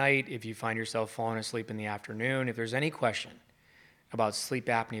heavily at night, if you find yourself falling asleep in the afternoon, if there's any question about sleep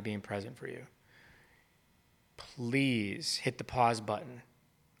apnea being present for you, please hit the pause button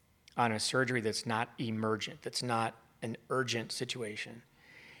on a surgery that's not emergent, that's not an urgent situation,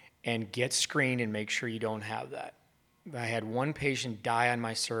 and get screened and make sure you don't have that. I had one patient die on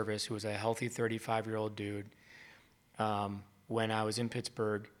my service who was a healthy 35-year-old dude when I was in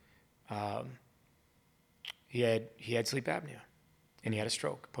Pittsburgh. He had sleep apnea, and he had a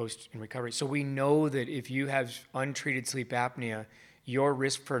stroke post in recovery. So we know that if you have untreated sleep apnea, your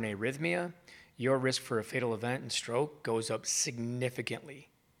risk for an arrhythmia, your risk for a fatal event and stroke goes up significantly.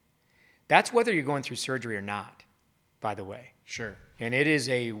 That's whether you're going through surgery or not, by the way. Sure. And it is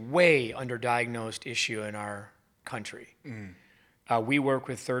a way underdiagnosed issue in our country. We work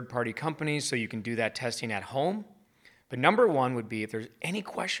with third-party companies, so you can do that testing at home. But number 1 would be, if there's any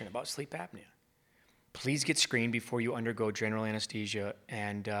question about sleep apnea, please get screened before you undergo general anesthesia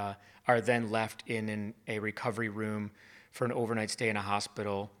and are then left in a recovery room for an overnight stay in a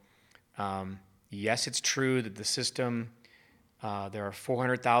hospital. Yes, it's true that the system, there are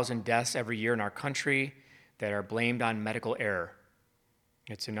 400,000 deaths every year in our country that are blamed on medical error.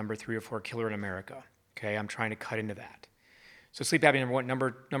 It's a number 3 or 4 killer in America. Okay, I'm trying to cut into that. So sleep apnea, number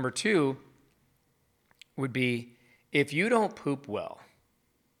 1. Number 2 would be, if you don't poop well,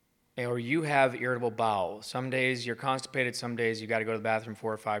 or you have irritable bowel, some days you're constipated, some days you got to go to the bathroom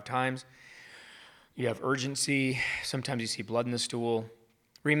 4 or 5 times, you have urgency, sometimes you see blood in the stool.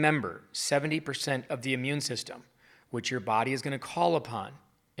 Remember, 70% of the immune system, which your body is going to call upon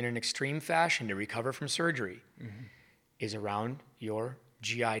in an extreme fashion to recover from surgery, is around your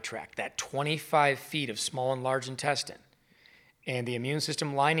GI tract, that 25 feet of small and large intestine, and the immune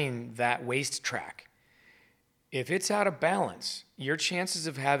system lining that waste tract. If it's out of balance, your chances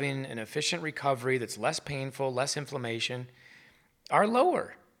of having an efficient recovery that's less painful, less inflammation, are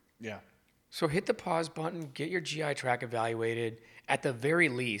lower. Yeah. So hit the pause button, get your GI tract evaluated. At the very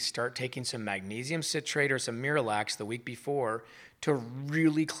least, start taking some magnesium citrate or some Miralax the week before to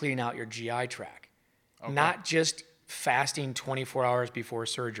really clean out your GI tract. Okay. Not just fasting 24 hours before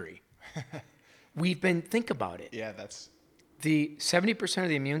surgery. Think about it. Yeah, that's... The 70% of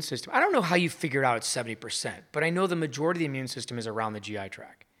the immune system, I don't know how you figured out it's 70%, but I know the majority of the immune system is around the GI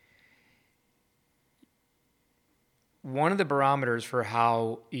tract. One of the barometers for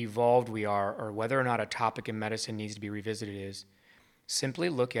how evolved we are, or whether or not a topic in medicine needs to be revisited, is simply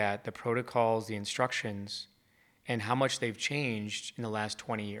look at the protocols, the instructions, and how much they've changed in the last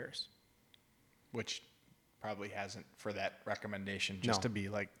 20 years. Which probably hasn't for that recommendation just No. to be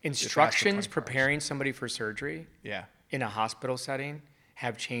like Instructions 24 hours. preparing somebody for surgery Yeah. in a hospital setting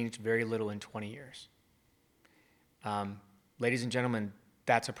have changed very little in 20 years. Ladies and gentlemen,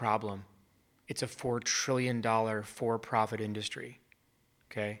 that's a problem. It's a $4 trillion for-profit industry,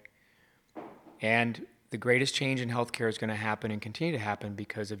 okay? And the greatest change in healthcare is going to happen and continue to happen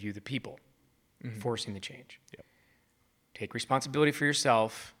because of you, the people, forcing the change. Yep. Take responsibility for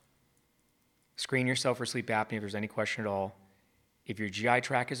yourself. Screen yourself for sleep apnea if there's any question at all. If your GI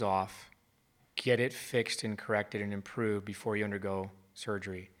tract is off, get it fixed and corrected and improved before you undergo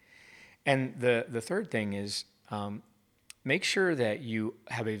surgery. And the third thing is make sure that you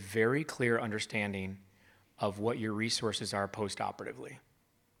have a very clear understanding of what your resources are post-operatively.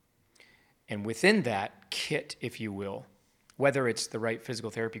 And within that kit, if you will, whether it's the right physical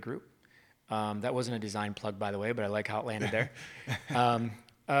therapy group, that wasn't a design plug, by the way, but I like how it landed there.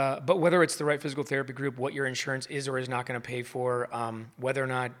 But whether it's the right physical therapy group, what your insurance is or is not going to pay for, whether or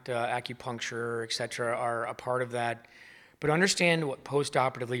not acupuncture, et cetera, are a part of that. But understand what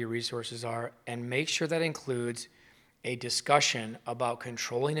post-operatively your resources are and make sure that includes a discussion about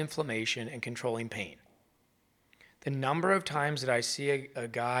controlling inflammation and controlling pain. The number of times that I see a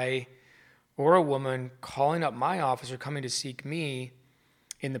guy or a woman calling up my office or coming to seek me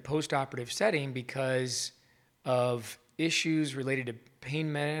in the post-operative setting because of issues related to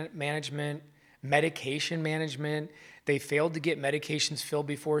pain management, medication management. They failed to get medications filled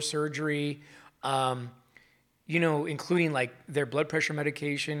before surgery, including like their blood pressure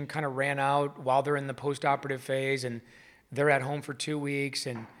medication kind of ran out while they're in the post-operative phase and they're at home for 2 weeks,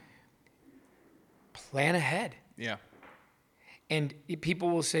 and plan ahead. Yeah. And people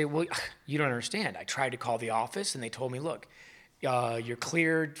will say, well, you don't understand. I tried to call the office and they told me, look, you're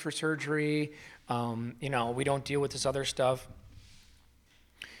cleared for surgery. We don't deal with this other stuff.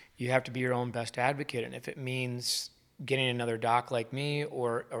 You have to be your own best advocate. And if it means getting another doc like me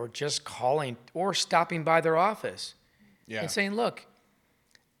or just calling or stopping by their office and saying, look,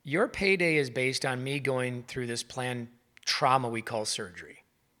 your payday is based on me going through this planned trauma we call surgery.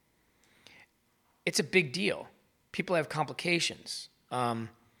 It's a big deal. People have complications. And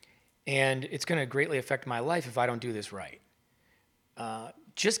it's going to greatly affect my life if I don't do this right.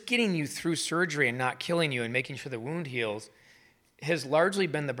 Just getting you through surgery and not killing you and making sure the wound heals has largely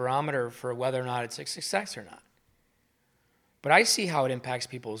been the barometer for whether or not it's a success or not. But I see how it impacts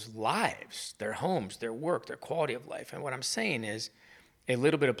people's lives, their homes, their work, their quality of life. And what I'm saying is a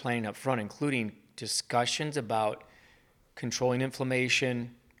little bit of planning up front, including discussions about controlling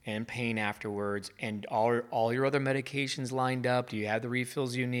inflammation and pain afterwards, and all your other medications lined up. Do you have the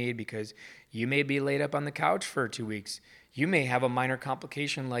refills you need? Because you may be laid up on the couch for 2 weeks. You may have a minor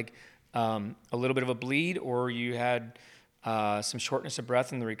complication like a little bit of a bleed, or you had some shortness of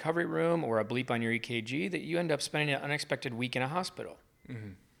breath in the recovery room, or a bleep on your EKG that you end up spending an unexpected week in a hospital.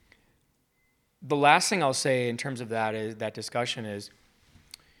 Mm-hmm. The last thing I'll say in terms of that discussion is,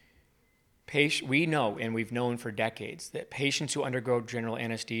 we know, and we've known for decades, that patients who undergo general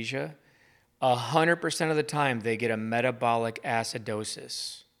anesthesia, 100% of the time they get a metabolic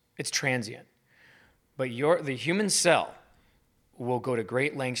acidosis. It's transient. But the human cell will go to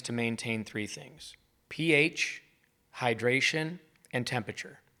great lengths to maintain 3 things: pH, hydration, and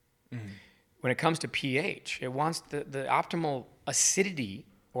temperature. Mm-hmm. When it comes to pH, it wants the optimal acidity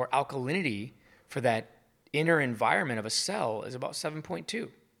or alkalinity for that inner environment of a cell is about 7.2.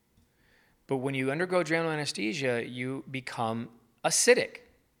 But when you undergo general anesthesia, you become acidic.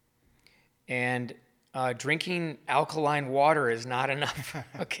 And drinking alkaline water is not enough,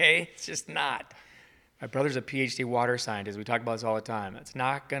 okay? It's just not. My brother's a PhD water scientist. We talk about this all the time. It's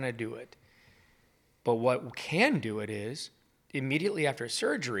not going to do it. But what can do it is, immediately after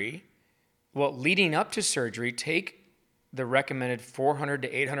surgery, leading up to surgery, take the recommended 400 to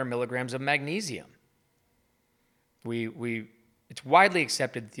 800 milligrams of magnesium. It's widely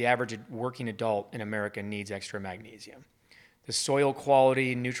accepted that the average working adult in America needs extra magnesium. The soil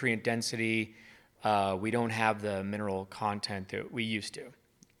quality, nutrient density, we don't have the mineral content that we used to.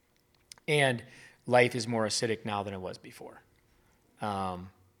 And life is more acidic now than it was before. We'll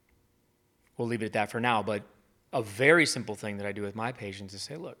leave it at that for now, but a very simple thing that I do with my patients is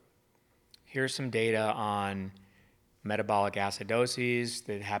say, look, here's some data on metabolic acidosis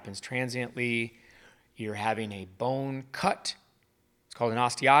that happens transiently. You're having a bone cut. It's called an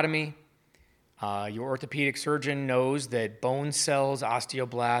osteotomy. Your orthopedic surgeon knows that bone cells,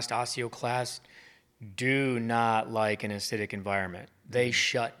 osteoblasts, osteoclasts, do not like an acidic environment. They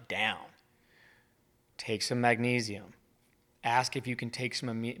shut down. Take some magnesium. Ask if you can take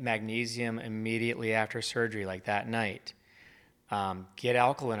some magnesium immediately after surgery, like that night. Get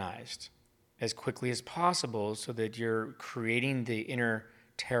alkalinized. as quickly as possible so that you're creating the inner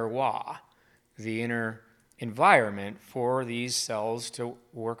terroir, the inner environment for these cells to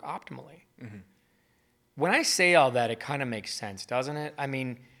work optimally. When I say all that, it kind of makes sense, doesn't it? I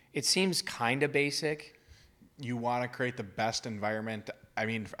mean, it seems kind of basic. You want to create the best environment. I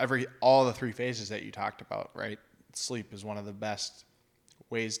mean, all the three phases that you talked about, right? Sleep is one of the best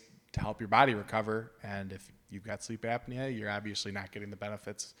ways to help your body recover. And if you've got sleep apnea, you're obviously not getting the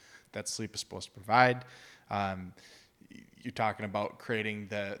benefits that sleep is supposed to provide. You're talking about creating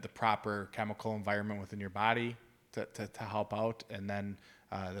the proper chemical environment within your body to help out. And then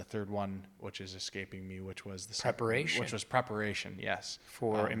the third one, which is escaping me, which was the Preparation. which was preparation. Yes.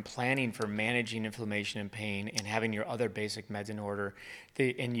 For and planning for managing inflammation and pain and having your other basic meds in order.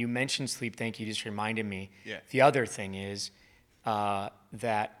 And you mentioned sleep. Thank you. Just reminded me. Yeah. The other thing is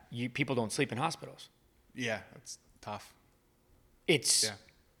that people don't sleep in hospitals. Yeah, it's tough. It's Yeah.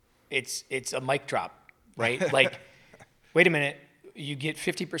 it's a mic drop, right? Like, wait a minute. You get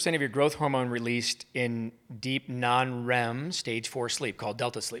 50% of your growth hormone released in deep non-REM stage 4 sleep called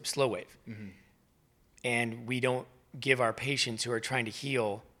delta sleep, slow wave. And we don't give our patients who are trying to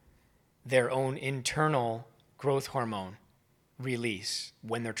heal their own internal growth hormone release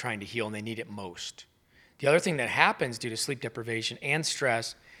when they're trying to heal and they need it most. The other thing that happens due to sleep deprivation and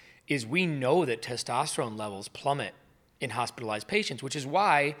stress is we know that testosterone levels plummet in hospitalized patients, which is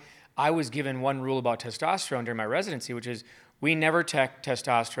why I was given one rule about testosterone during my residency, which is we never check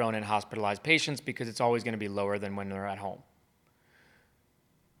testosterone in hospitalized patients because it's always going to be lower than when they're at home.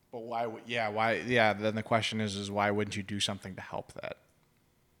 But why? Yeah. Then the question is why wouldn't you do something to help that?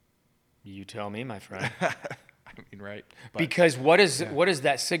 You tell me, my friend. I mean, right? But, Because what does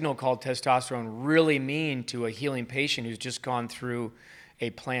that signal called testosterone really mean to a healing patient who's just gone through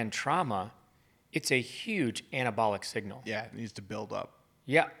a planned trauma? It's a huge anabolic signal. yeah, it needs to build up.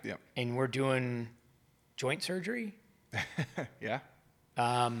 Yeah. Yep. And we're doing joint surgery. Yeah.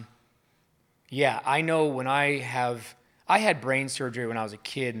 Yeah, I know when I had brain surgery when I was a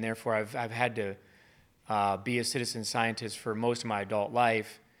kid, and therefore I've had to be a citizen scientist for most of my adult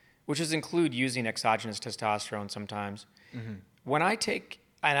life, which does include using exogenous testosterone sometimes. When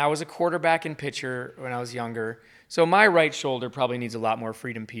and I was a quarterback and pitcher when I was younger, so my right shoulder probably needs a lot more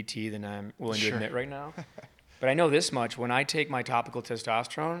freedom PT than I'm willing to admit right now. But I know this much: when I take my topical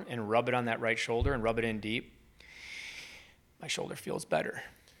testosterone and rub it on that right shoulder and rub it in deep, my shoulder feels better.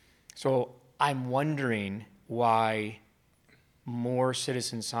 So I'm wondering why more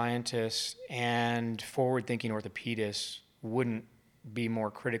citizen scientists and forward-thinking orthopedists wouldn't be more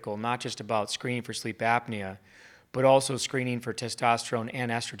critical, not just about screening for sleep apnea, but also screening for testosterone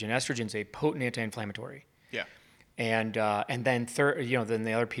and estrogen. Estrogen's a potent anti-inflammatory. Yeah. And then then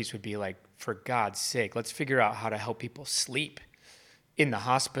the other piece would be like, for God's sake, let's figure out how to help people sleep in the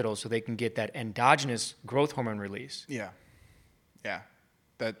hospital so they can get that endogenous growth hormone release. Yeah. Yeah.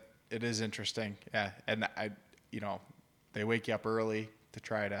 That it is interesting. Yeah. And they wake you up early to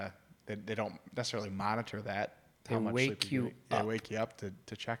try to, they don't necessarily monitor that. They wake you up. They wake you up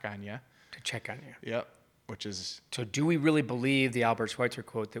to check on you. To check on you. Yep. Which is. So do we really believe the Albert Schweitzer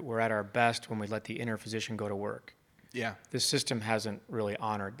quote that we're at our best when we let the inner physician go to work? Yeah. The system hasn't really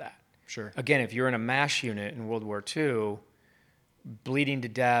honored that. Sure. Again, if you're in a MASH unit in World War II, bleeding to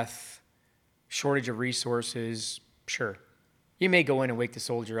death, shortage of resources, sure. You may go in and wake the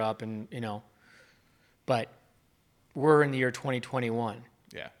soldier up but we're in the year 2021.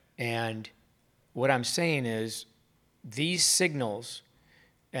 Yeah. And what I'm saying is these signals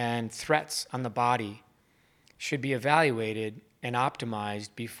and threats on the body should be evaluated and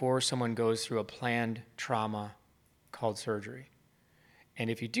optimized before someone goes through a planned trauma called surgery. And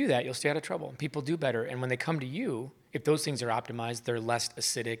if you do that, you'll stay out of trouble. People do better. And when they come to you, if those things are optimized, they're less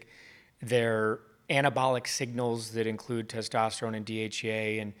acidic, they're anabolic signals that include testosterone and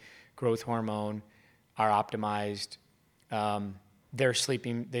DHEA and growth hormone are optimized. Their sleep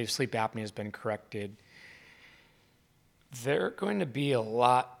apnea has been corrected. They're going to be a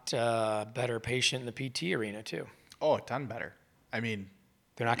lot better patient in the PT arena too. Oh, a ton better. I mean,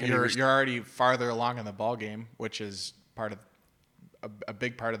 They're not going to. you're already farther along in the ball game, which is part of a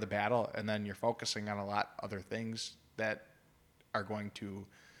big part of the battle, and then you're focusing on a lot other things that are going to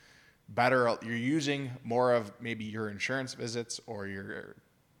better. You're using more of maybe your insurance visits or your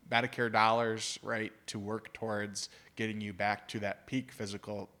Medicare dollars, right, to work towards getting you back to that peak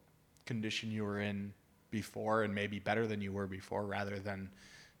physical condition you were in before, and maybe better than you were before, rather than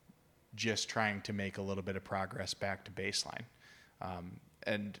just trying to make a little bit of progress back to baseline.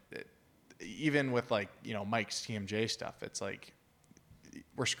 Even with Mike's TMJ stuff, it's like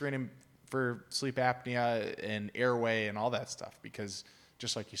we're screening for sleep apnea and airway and all that stuff because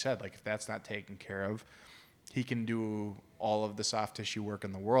just like you said, like if that's not taken care of, he can do all of the soft tissue work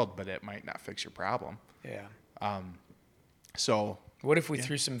in the world, but it might not fix your problem. Yeah. So What if we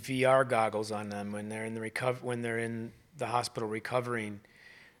threw some VR goggles on them when they're in the hospital recovering,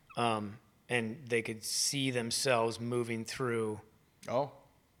 and they could see themselves moving through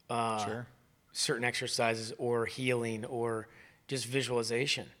sure. certain exercises or healing or just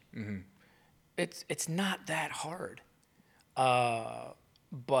visualization. Mm-hmm. It's not that hard,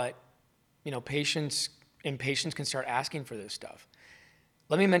 but patients can start asking for this stuff.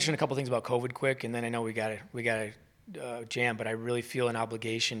 Let me mention a couple things about COVID quick, and then I know we got to jam, but I really feel an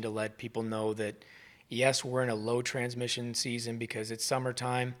obligation to let people know that yes, we're in a low transmission season because it's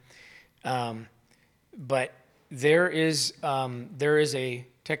summertime, but there is a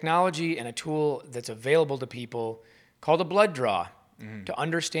technology and a tool that's available to people called a blood draw to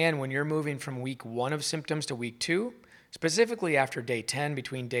understand when you're moving from week 1 of symptoms to week 2, specifically after day 10.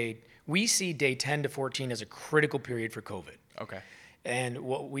 We see day 10 to 14 as a critical period for COVID. Okay. And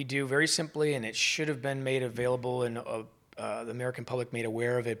what we do very simply, and it should have been made available and the American public made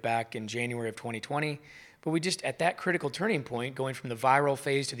aware of it back in January of 2020, but we just, at that critical turning point, going from the viral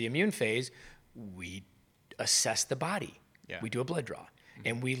phase to the immune phase, we assess the body. Yeah. We do a blood draw.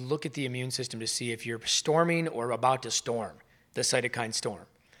 And we look at the immune system to see if you're storming or about to storm, the cytokine storm.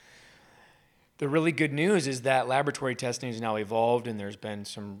 The really good news is that laboratory testing has now evolved, and there's been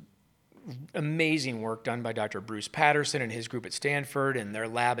some amazing work done by Dr. Bruce Patterson and his group at Stanford and their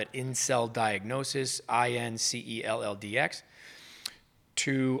lab at InCell Diagnosis, INCELLDX,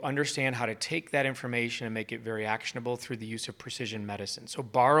 to understand how to take that information and make it very actionable through the use of precision medicine. So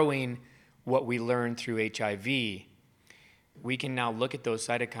borrowing what we learned through HIV, we can now look at those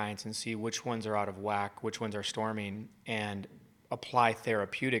cytokines and see which ones are out of whack, which ones are storming, and apply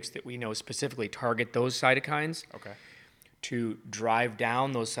therapeutics that we know specifically target those cytokines to drive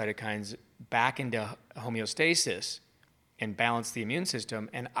down those cytokines back into homeostasis and balance the immune system.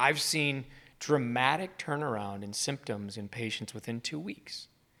 And I've seen dramatic turnaround in symptoms in patients within 2 weeks.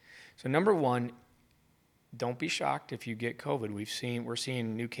 So number one, don't be shocked if you get COVID. We're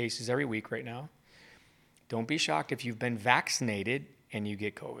seeing new cases every week right now. Don't be shocked if you've been vaccinated and you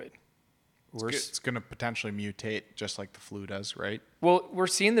get COVID. It's going to potentially mutate just like the flu does, right? Well, we're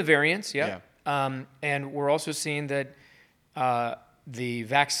seeing the variants, yeah. And we're also seeing that the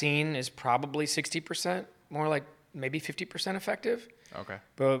vaccine is probably 60%, more like maybe 50% effective. Okay.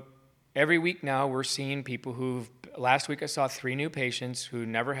 But every week now we're seeing people last week I saw 3 new patients who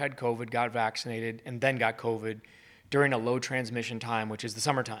never had COVID, got vaccinated, and then got COVID during a low transmission time, which is the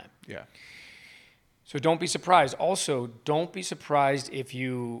summertime. Yeah. So don't be surprised. Also, don't be surprised if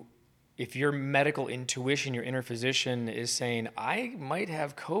your medical intuition, your inner physician is saying, I might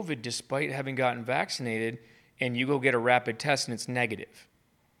have COVID despite having gotten vaccinated, and you go get a rapid test and it's negative.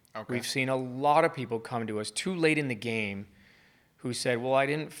 Okay. We've seen a lot of people come to us too late in the game who said, well, I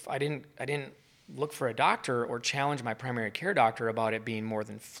didn't look for a doctor or challenge my primary care doctor about it being more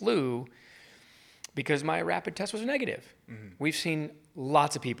than flu because my rapid test was negative. Mm-hmm. We've seen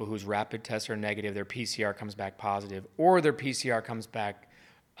lots of people whose rapid tests are negative, their PCR comes back positive, or their PCR comes back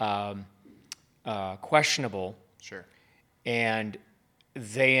questionable. Sure. And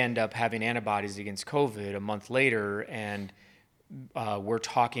they end up having antibodies against COVID a month later, and we're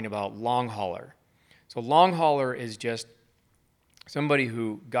talking about long hauler. So long hauler is just somebody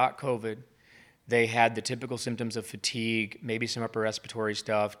who got COVID. They had the typical symptoms of fatigue, maybe some upper respiratory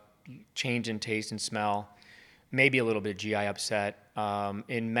stuff, change in taste and smell, maybe a little bit of GI upset.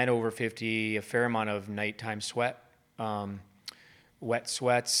 In men over 50, a fair amount of nighttime sweat, wet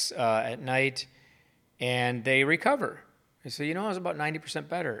sweats at night, and they recover. They say, I was about 90%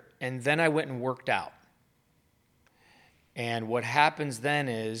 better. And then I went and worked out. And what happens then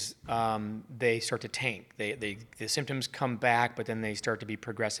is they start to tank. The symptoms come back, but then they start to be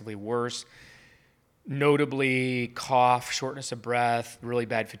progressively worse. Notably, cough, shortness of breath, really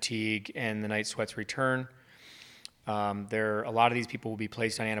bad fatigue, and the night sweats return. A lot of these people will be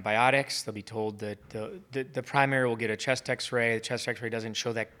placed on antibiotics. They'll be told that the primary will get a chest X-ray. The chest X-ray doesn't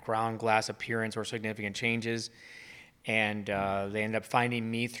show that ground glass appearance or significant changes. And they end up finding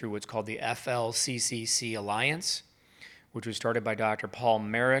me through what's called the FLCCC Alliance, which was started by Dr. Paul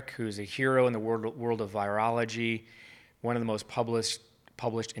Marik, who's a hero in the world of virology, one of the most published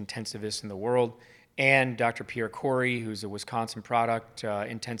intensivists in the world, and Dr. Pierre Corey, who's a Wisconsin product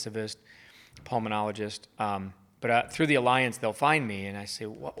intensivist, pulmonologist. But through the Alliance, they'll find me, and I say,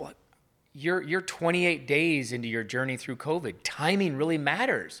 what? You're 28 days into your journey through COVID. Timing really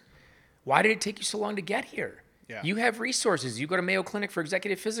matters. Why did it take you so long to get here? Yeah. You have resources. You go to Mayo Clinic for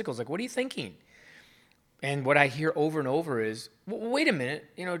executive physicals. Like, what are you thinking? And what I hear over and over is, wait a minute,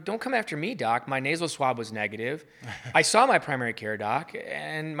 don't come after me, doc. My nasal swab was negative. I saw my primary care doc,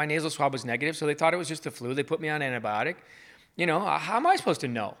 and my nasal swab was negative, so they thought it was just the flu. They put me on antibiotic. How am I supposed to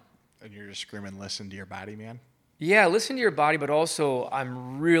know? And you're just screaming, listen to your body, man. Yeah, listen to your body, but also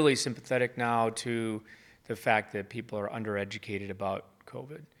I'm really sympathetic now to the fact that people are undereducated about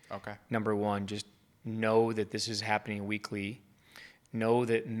COVID. Okay. Number one, just know that this is happening weekly. Know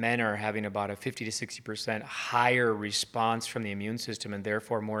that men are having about a 50 to 60% higher response from the immune system and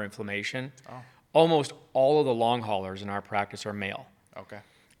therefore more inflammation. Oh. Almost all of the long haulers in our practice are male. Okay.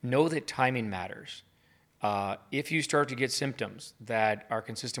 Know that timing matters. If you start to get symptoms that are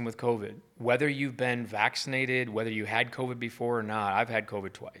consistent with COVID, whether you've been vaccinated, whether you had COVID before or not, I've had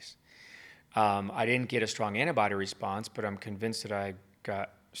COVID twice. I didn't get a strong antibody response, but I'm convinced that I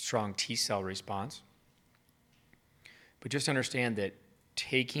got strong T cell response. But just understand that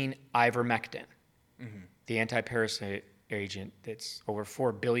taking ivermectin, the anti-parasite agent that's over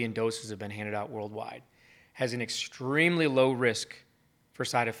 4 billion doses have been handed out worldwide, has an extremely low risk for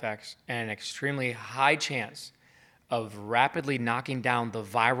side effects and an extremely high chance of rapidly knocking down the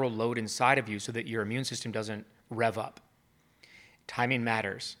viral load inside of you so that your immune system doesn't rev up. Timing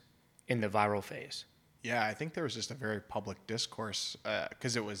matters in the viral phase. Yeah, I think there was just a very public discourse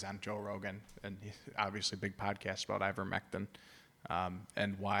because it was on Joe Rogan, and obviously a big podcast about ivermectin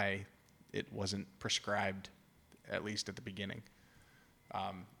and why it wasn't prescribed, at least at the beginning.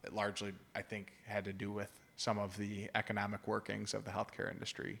 It largely, I think, had to do with some of the economic workings of the healthcare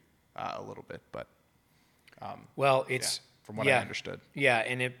industry a little bit, but well, it's from what I understood. Yeah,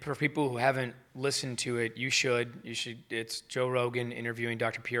 and for people who haven't listened to it, you should. It's Joe Rogan interviewing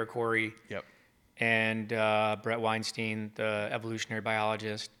Dr. Pierre Corey. Yep. And Brett Weinstein, the evolutionary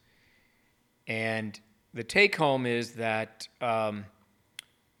biologist. And the take home is that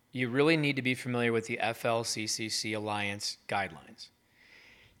you really need to be familiar with the FLCCC Alliance guidelines.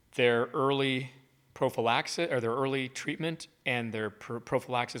 Their early prophylaxis, or their early treatment, and their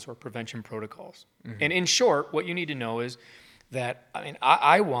prophylaxis or prevention protocols. And in short, what you need to know is that,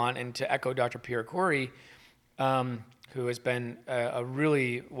 I want, and to echo Dr. Pierre Corey, who has been a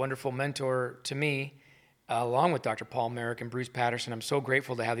really wonderful mentor to me, along with Dr. Paul Merrick and Bruce Patterson. I'm so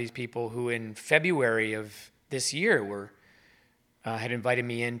grateful to have these people who in February of this year had invited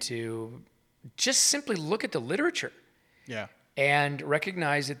me in to just simply look at the literature. Yeah. And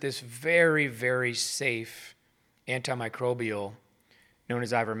recognize that this very, very safe antimicrobial known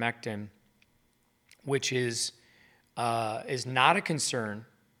as ivermectin, which is not a concern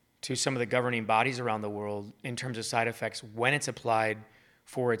to some of the governing bodies around the world in terms of side effects when it's applied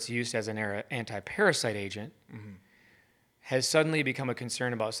for its use as an anti-parasite agent, has suddenly become a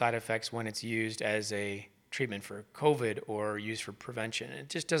concern about side effects when it's used as a treatment for COVID or used for prevention. It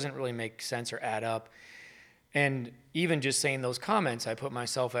just doesn't really make sense or add up. And even just saying those comments, I put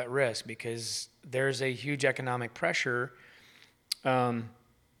myself at risk because there's a huge economic pressure,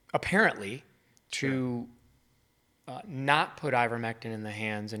 apparently, to not put ivermectin in the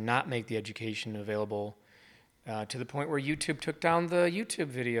hands and not make the education available to the point where YouTube took down the YouTube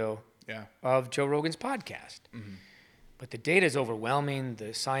video of Joe Rogan's podcast. But the data is overwhelming.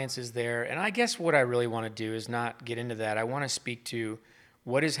 The science is there. And I guess what I really want to do is not get into that. I want to speak to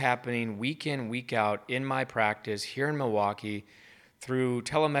what is happening week in, week out in my practice here in Milwaukee through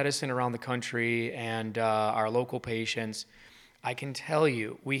telemedicine around the country and our local patients. I can tell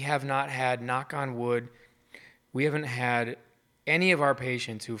you, we have not had, knock on wood, we haven't had any of our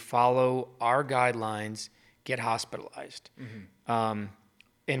patients who follow our guidelines get hospitalized. And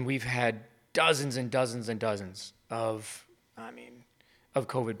we've had dozens and dozens and dozens of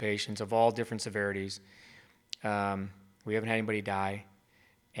COVID patients of all different severities. We haven't had anybody die.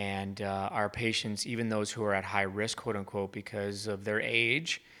 And our patients, even those who are at high risk, quote unquote, because of their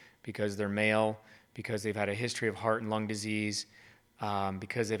age, because they're male, because they've had a history of heart and lung disease,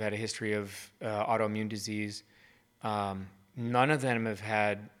 because they've had a history of autoimmune disease, none of them have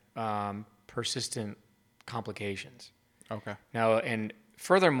had persistent complications. Okay. Now, and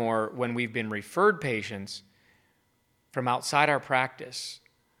furthermore, when we've been referred patients from outside our practice,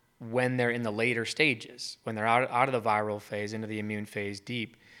 when they're in the later stages, when they're out of the viral phase, into the immune phase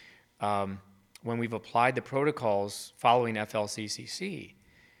deep, when we've applied the protocols following FLCCC,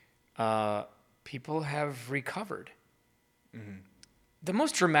 people have recovered. The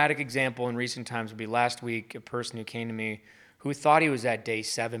most dramatic example in recent times would be last week, a person who came to me who thought he was at day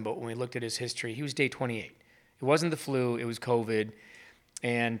 7, but when we looked at his history, he was day 28. It wasn't the flu, it was COVID.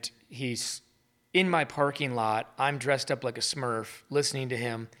 And he's in my parking lot. I'm dressed up like a Smurf, listening to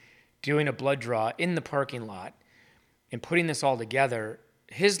him, doing a blood draw in the parking lot, and putting this all together.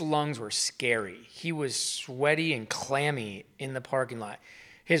 his lungs were scary. He was sweaty and clammy in the parking lot.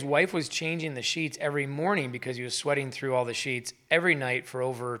 His wife was changing the sheets every morning because he was sweating through all the sheets every night for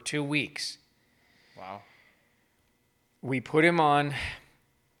over 2 weeks. Wow. We put him on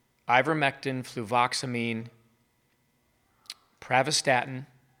ivermectin, fluvoxamine, pravastatin,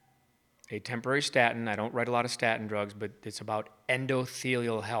 a temporary statin. I don't write a lot of statin drugs, but it's about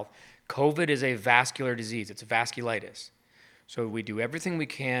endothelial health. COVID is a vascular disease. It's vasculitis. So we do everything we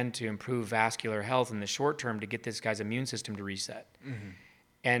can to improve vascular health in the short term to get this guy's immune system to reset. Mm-hmm.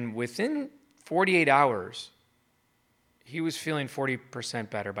 And within 48 hours, he was feeling 40%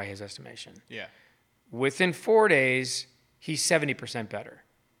 better by his estimation. Yeah. Within 4 days, he's 70% better.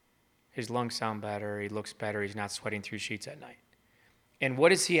 His lungs sound better. He looks better. He's not sweating through sheets at night. And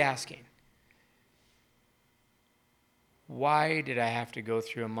what is he asking? Why did I have to go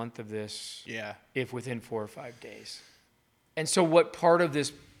through a month of this if within 4 or 5 days? And so what part of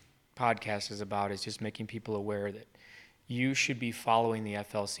this podcast is about is just making people aware that you should be following the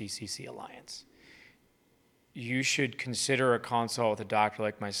FLCCC Alliance. You should consider a consult with a doctor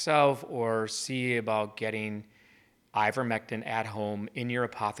like myself or see about getting ivermectin at home in your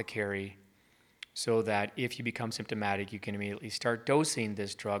apothecary so that if you become symptomatic, you can immediately start dosing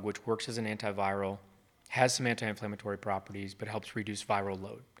this drug, which works as an antiviral, has some anti-inflammatory properties, but helps reduce viral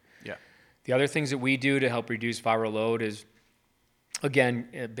load. Yeah. The other things that we do to help reduce viral load is, again,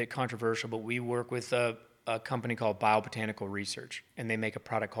 a bit controversial, but we work with a company called Biobotanical Research, and they make a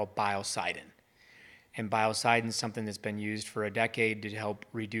product called Biocidin. And Biocidin is something that's been used for a decade to help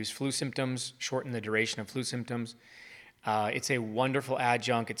reduce flu symptoms, shorten the duration of flu symptoms. It's a wonderful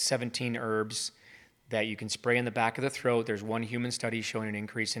adjunct. It's 17 herbs that you can spray in the back of the throat. There's one human study showing an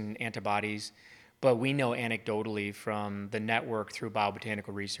increase in antibodies. But we know anecdotally from the network through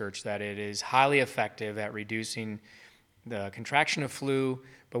Biobotanical Research that it is highly effective at reducing the contraction of flu,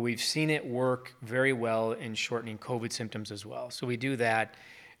 but we've seen it work very well in shortening COVID symptoms as well. So we do that,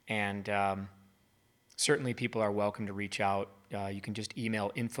 and certainly people are welcome to reach out. You can just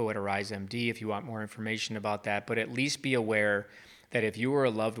email info@AriseMD if you want more information about that, but at least be aware that if you or a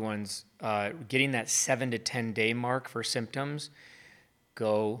loved one's getting that 7 to 10 day mark for symptoms,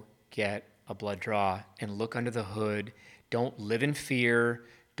 go get a blood draw and look under the hood. Don't live in fear.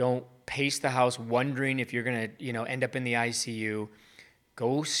 Don't pace the house wondering if you're going to, end up in the ICU.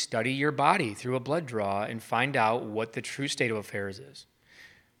 Go study your body through a blood draw and find out what the true state of affairs is.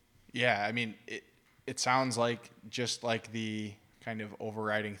 Yeah, I mean, it sounds like just like the kind of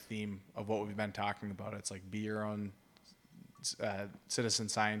overriding theme of what we've been talking about. It's like be your own citizen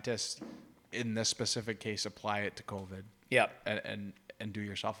scientist. In this specific case, apply it to COVID. Yep. And do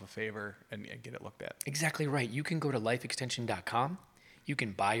yourself a favor and get it looked at. Exactly right. You can go to lifeextension.com. You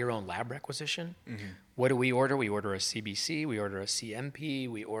can buy your own lab requisition. Mm-hmm. What do we order? We order a CBC, we order a CMP,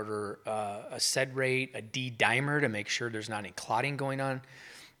 we order a SED rate, a D-dimer to make sure there's not any clotting going on.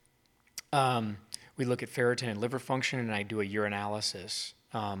 We look at ferritin and liver function, and I do a urinalysis.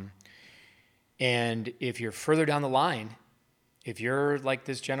 And if you're further down the line, if you're like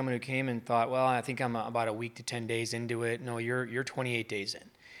this gentleman who came and thought, well, I think I'm about a week to 10 days into it. No, you're 28 days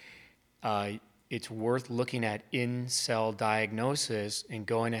in. It's worth looking at in-cell diagnosis and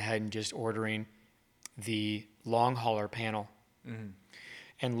going ahead and just ordering the long hauler panel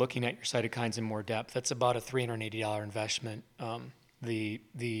and looking at your cytokines in more depth. That's about a $380 investment.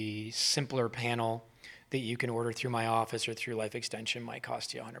 The simpler panel that you can order through my office or through Life Extension might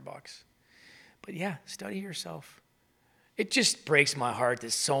cost you $100. But yeah, study yourself. It just breaks my heart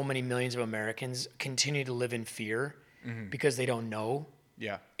that so many millions of Americans continue to live in fear because they don't know.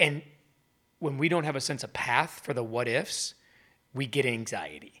 Yeah. And when we don't have a sense of path for the what ifs, we get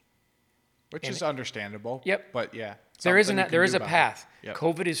anxiety. Which is understandable. Yep. But yeah. There is a path. Yep.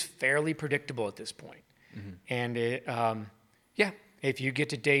 COVID is fairly predictable at this point. And if you get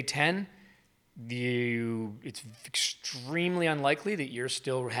to day 10, it's extremely unlikely that you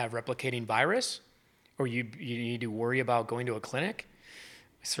still have replicating virus, or you need to worry about going to a clinic.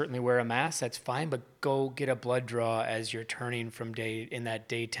 Certainly wear a mask, that's fine, but go get a blood draw as you're turning from in that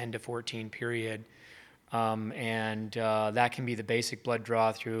day 10 to 14 period. That can be the basic blood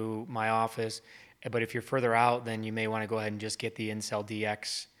draw through my office. But if you're further out, then you may want to go ahead and just get the InCell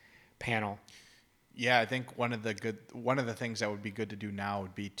DX panel. Yeah, I think one of the things that would be good to do now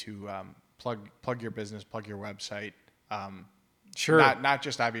would be to plug your business, plug your website. Sure. Not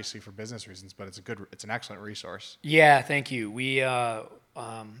just obviously for business reasons, but it's an excellent resource. Yeah, thank you. We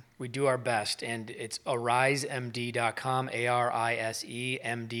do our best, and it's arisemd.com, ARISEMD.com.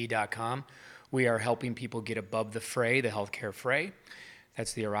 We are helping people get above the fray, the healthcare fray.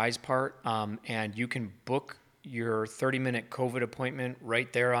 That's the Arise part. And you can book your 30-minute COVID appointment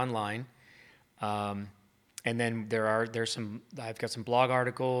right there online. And then I've got some blog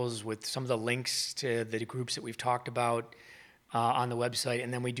articles with some of the links to the groups that we've talked about on the website.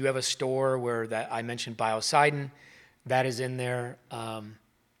 And then we do have a store where that I mentioned Biocidin, that is in there.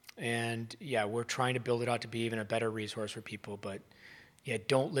 And yeah, we're trying to build it out to be even a better resource for people. But yeah,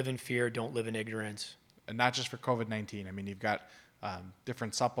 don't live in fear, don't live in ignorance. And not just for COVID-19. I mean, you've got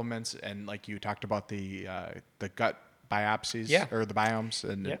different supplements, and like you talked about the gut biopsies or the biomes,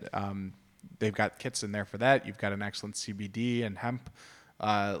 and they've got kits in there for that. You've got an excellent CBD and hemp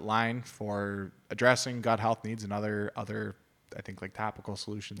line for addressing gut health needs and other I think like topical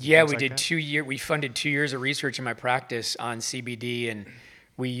solutions. Yeah, we did 2 years. We funded 2 years of research in my practice on CBD, and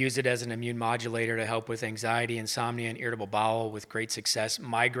we use it as an immune modulator to help with anxiety, insomnia, and irritable bowel with great success.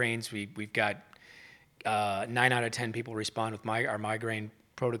 Migraines, we've got 9 out of 10 people respond with our migraine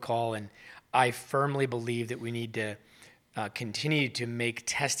protocol, and I firmly believe that we need to continue to make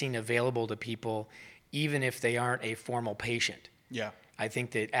testing available to people, even if they aren't a formal patient. Yeah. I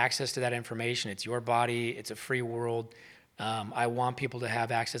think that access to that information, it's your body, it's a free world. I want people to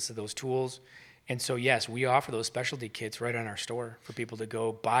have access to those tools. And so, yes, we offer those specialty kits right on our store for people to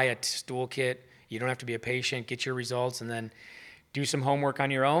go buy a stool kit. You don't have to be a patient, get your results, and then do some homework on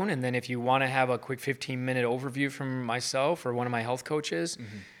your own. And then if you want to have a quick 15-minute overview from myself or one of my health coaches,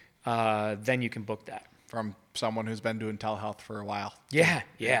 then you can book that. From someone who's been doing telehealth for a while. Yeah,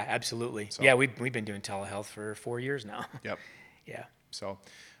 absolutely. So, yeah, we've been doing telehealth for 4 years now. Yep. Yeah. So,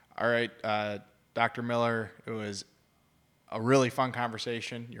 all right, Dr. Miller, it was a really fun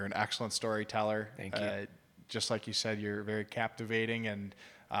conversation. You're an excellent storyteller. Thank you. Just like you said, you're very captivating and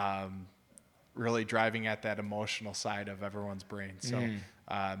really driving at that emotional side of everyone's brain. So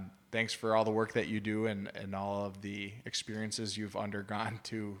thanks for all the work that you do and all of the experiences you've undergone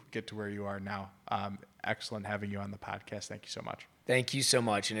to get to where you are now. Excellent having you on the podcast. Thank you so much. Thank you so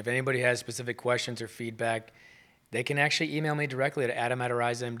much. And if anybody has specific questions or feedback, they can actually email me directly at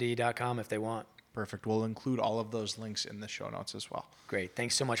adam@arisemd.com if they want. Perfect. We'll include all of those links in the show notes as well. Great.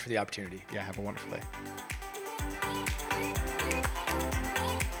 Thanks so much for the opportunity. Yeah, have a wonderful day.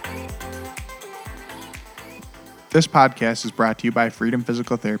 This podcast is brought to you by Freedom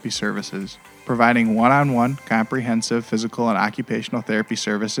Physical Therapy Services, providing one-on-one comprehensive physical and occupational therapy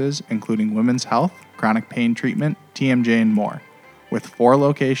services, including women's health, chronic pain treatment, TMJ, and more. With 4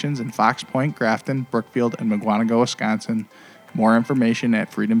 locations in Fox Point, Grafton, Brookfield, and Mukwonago, Wisconsin. More information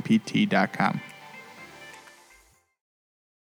at freedompt.com.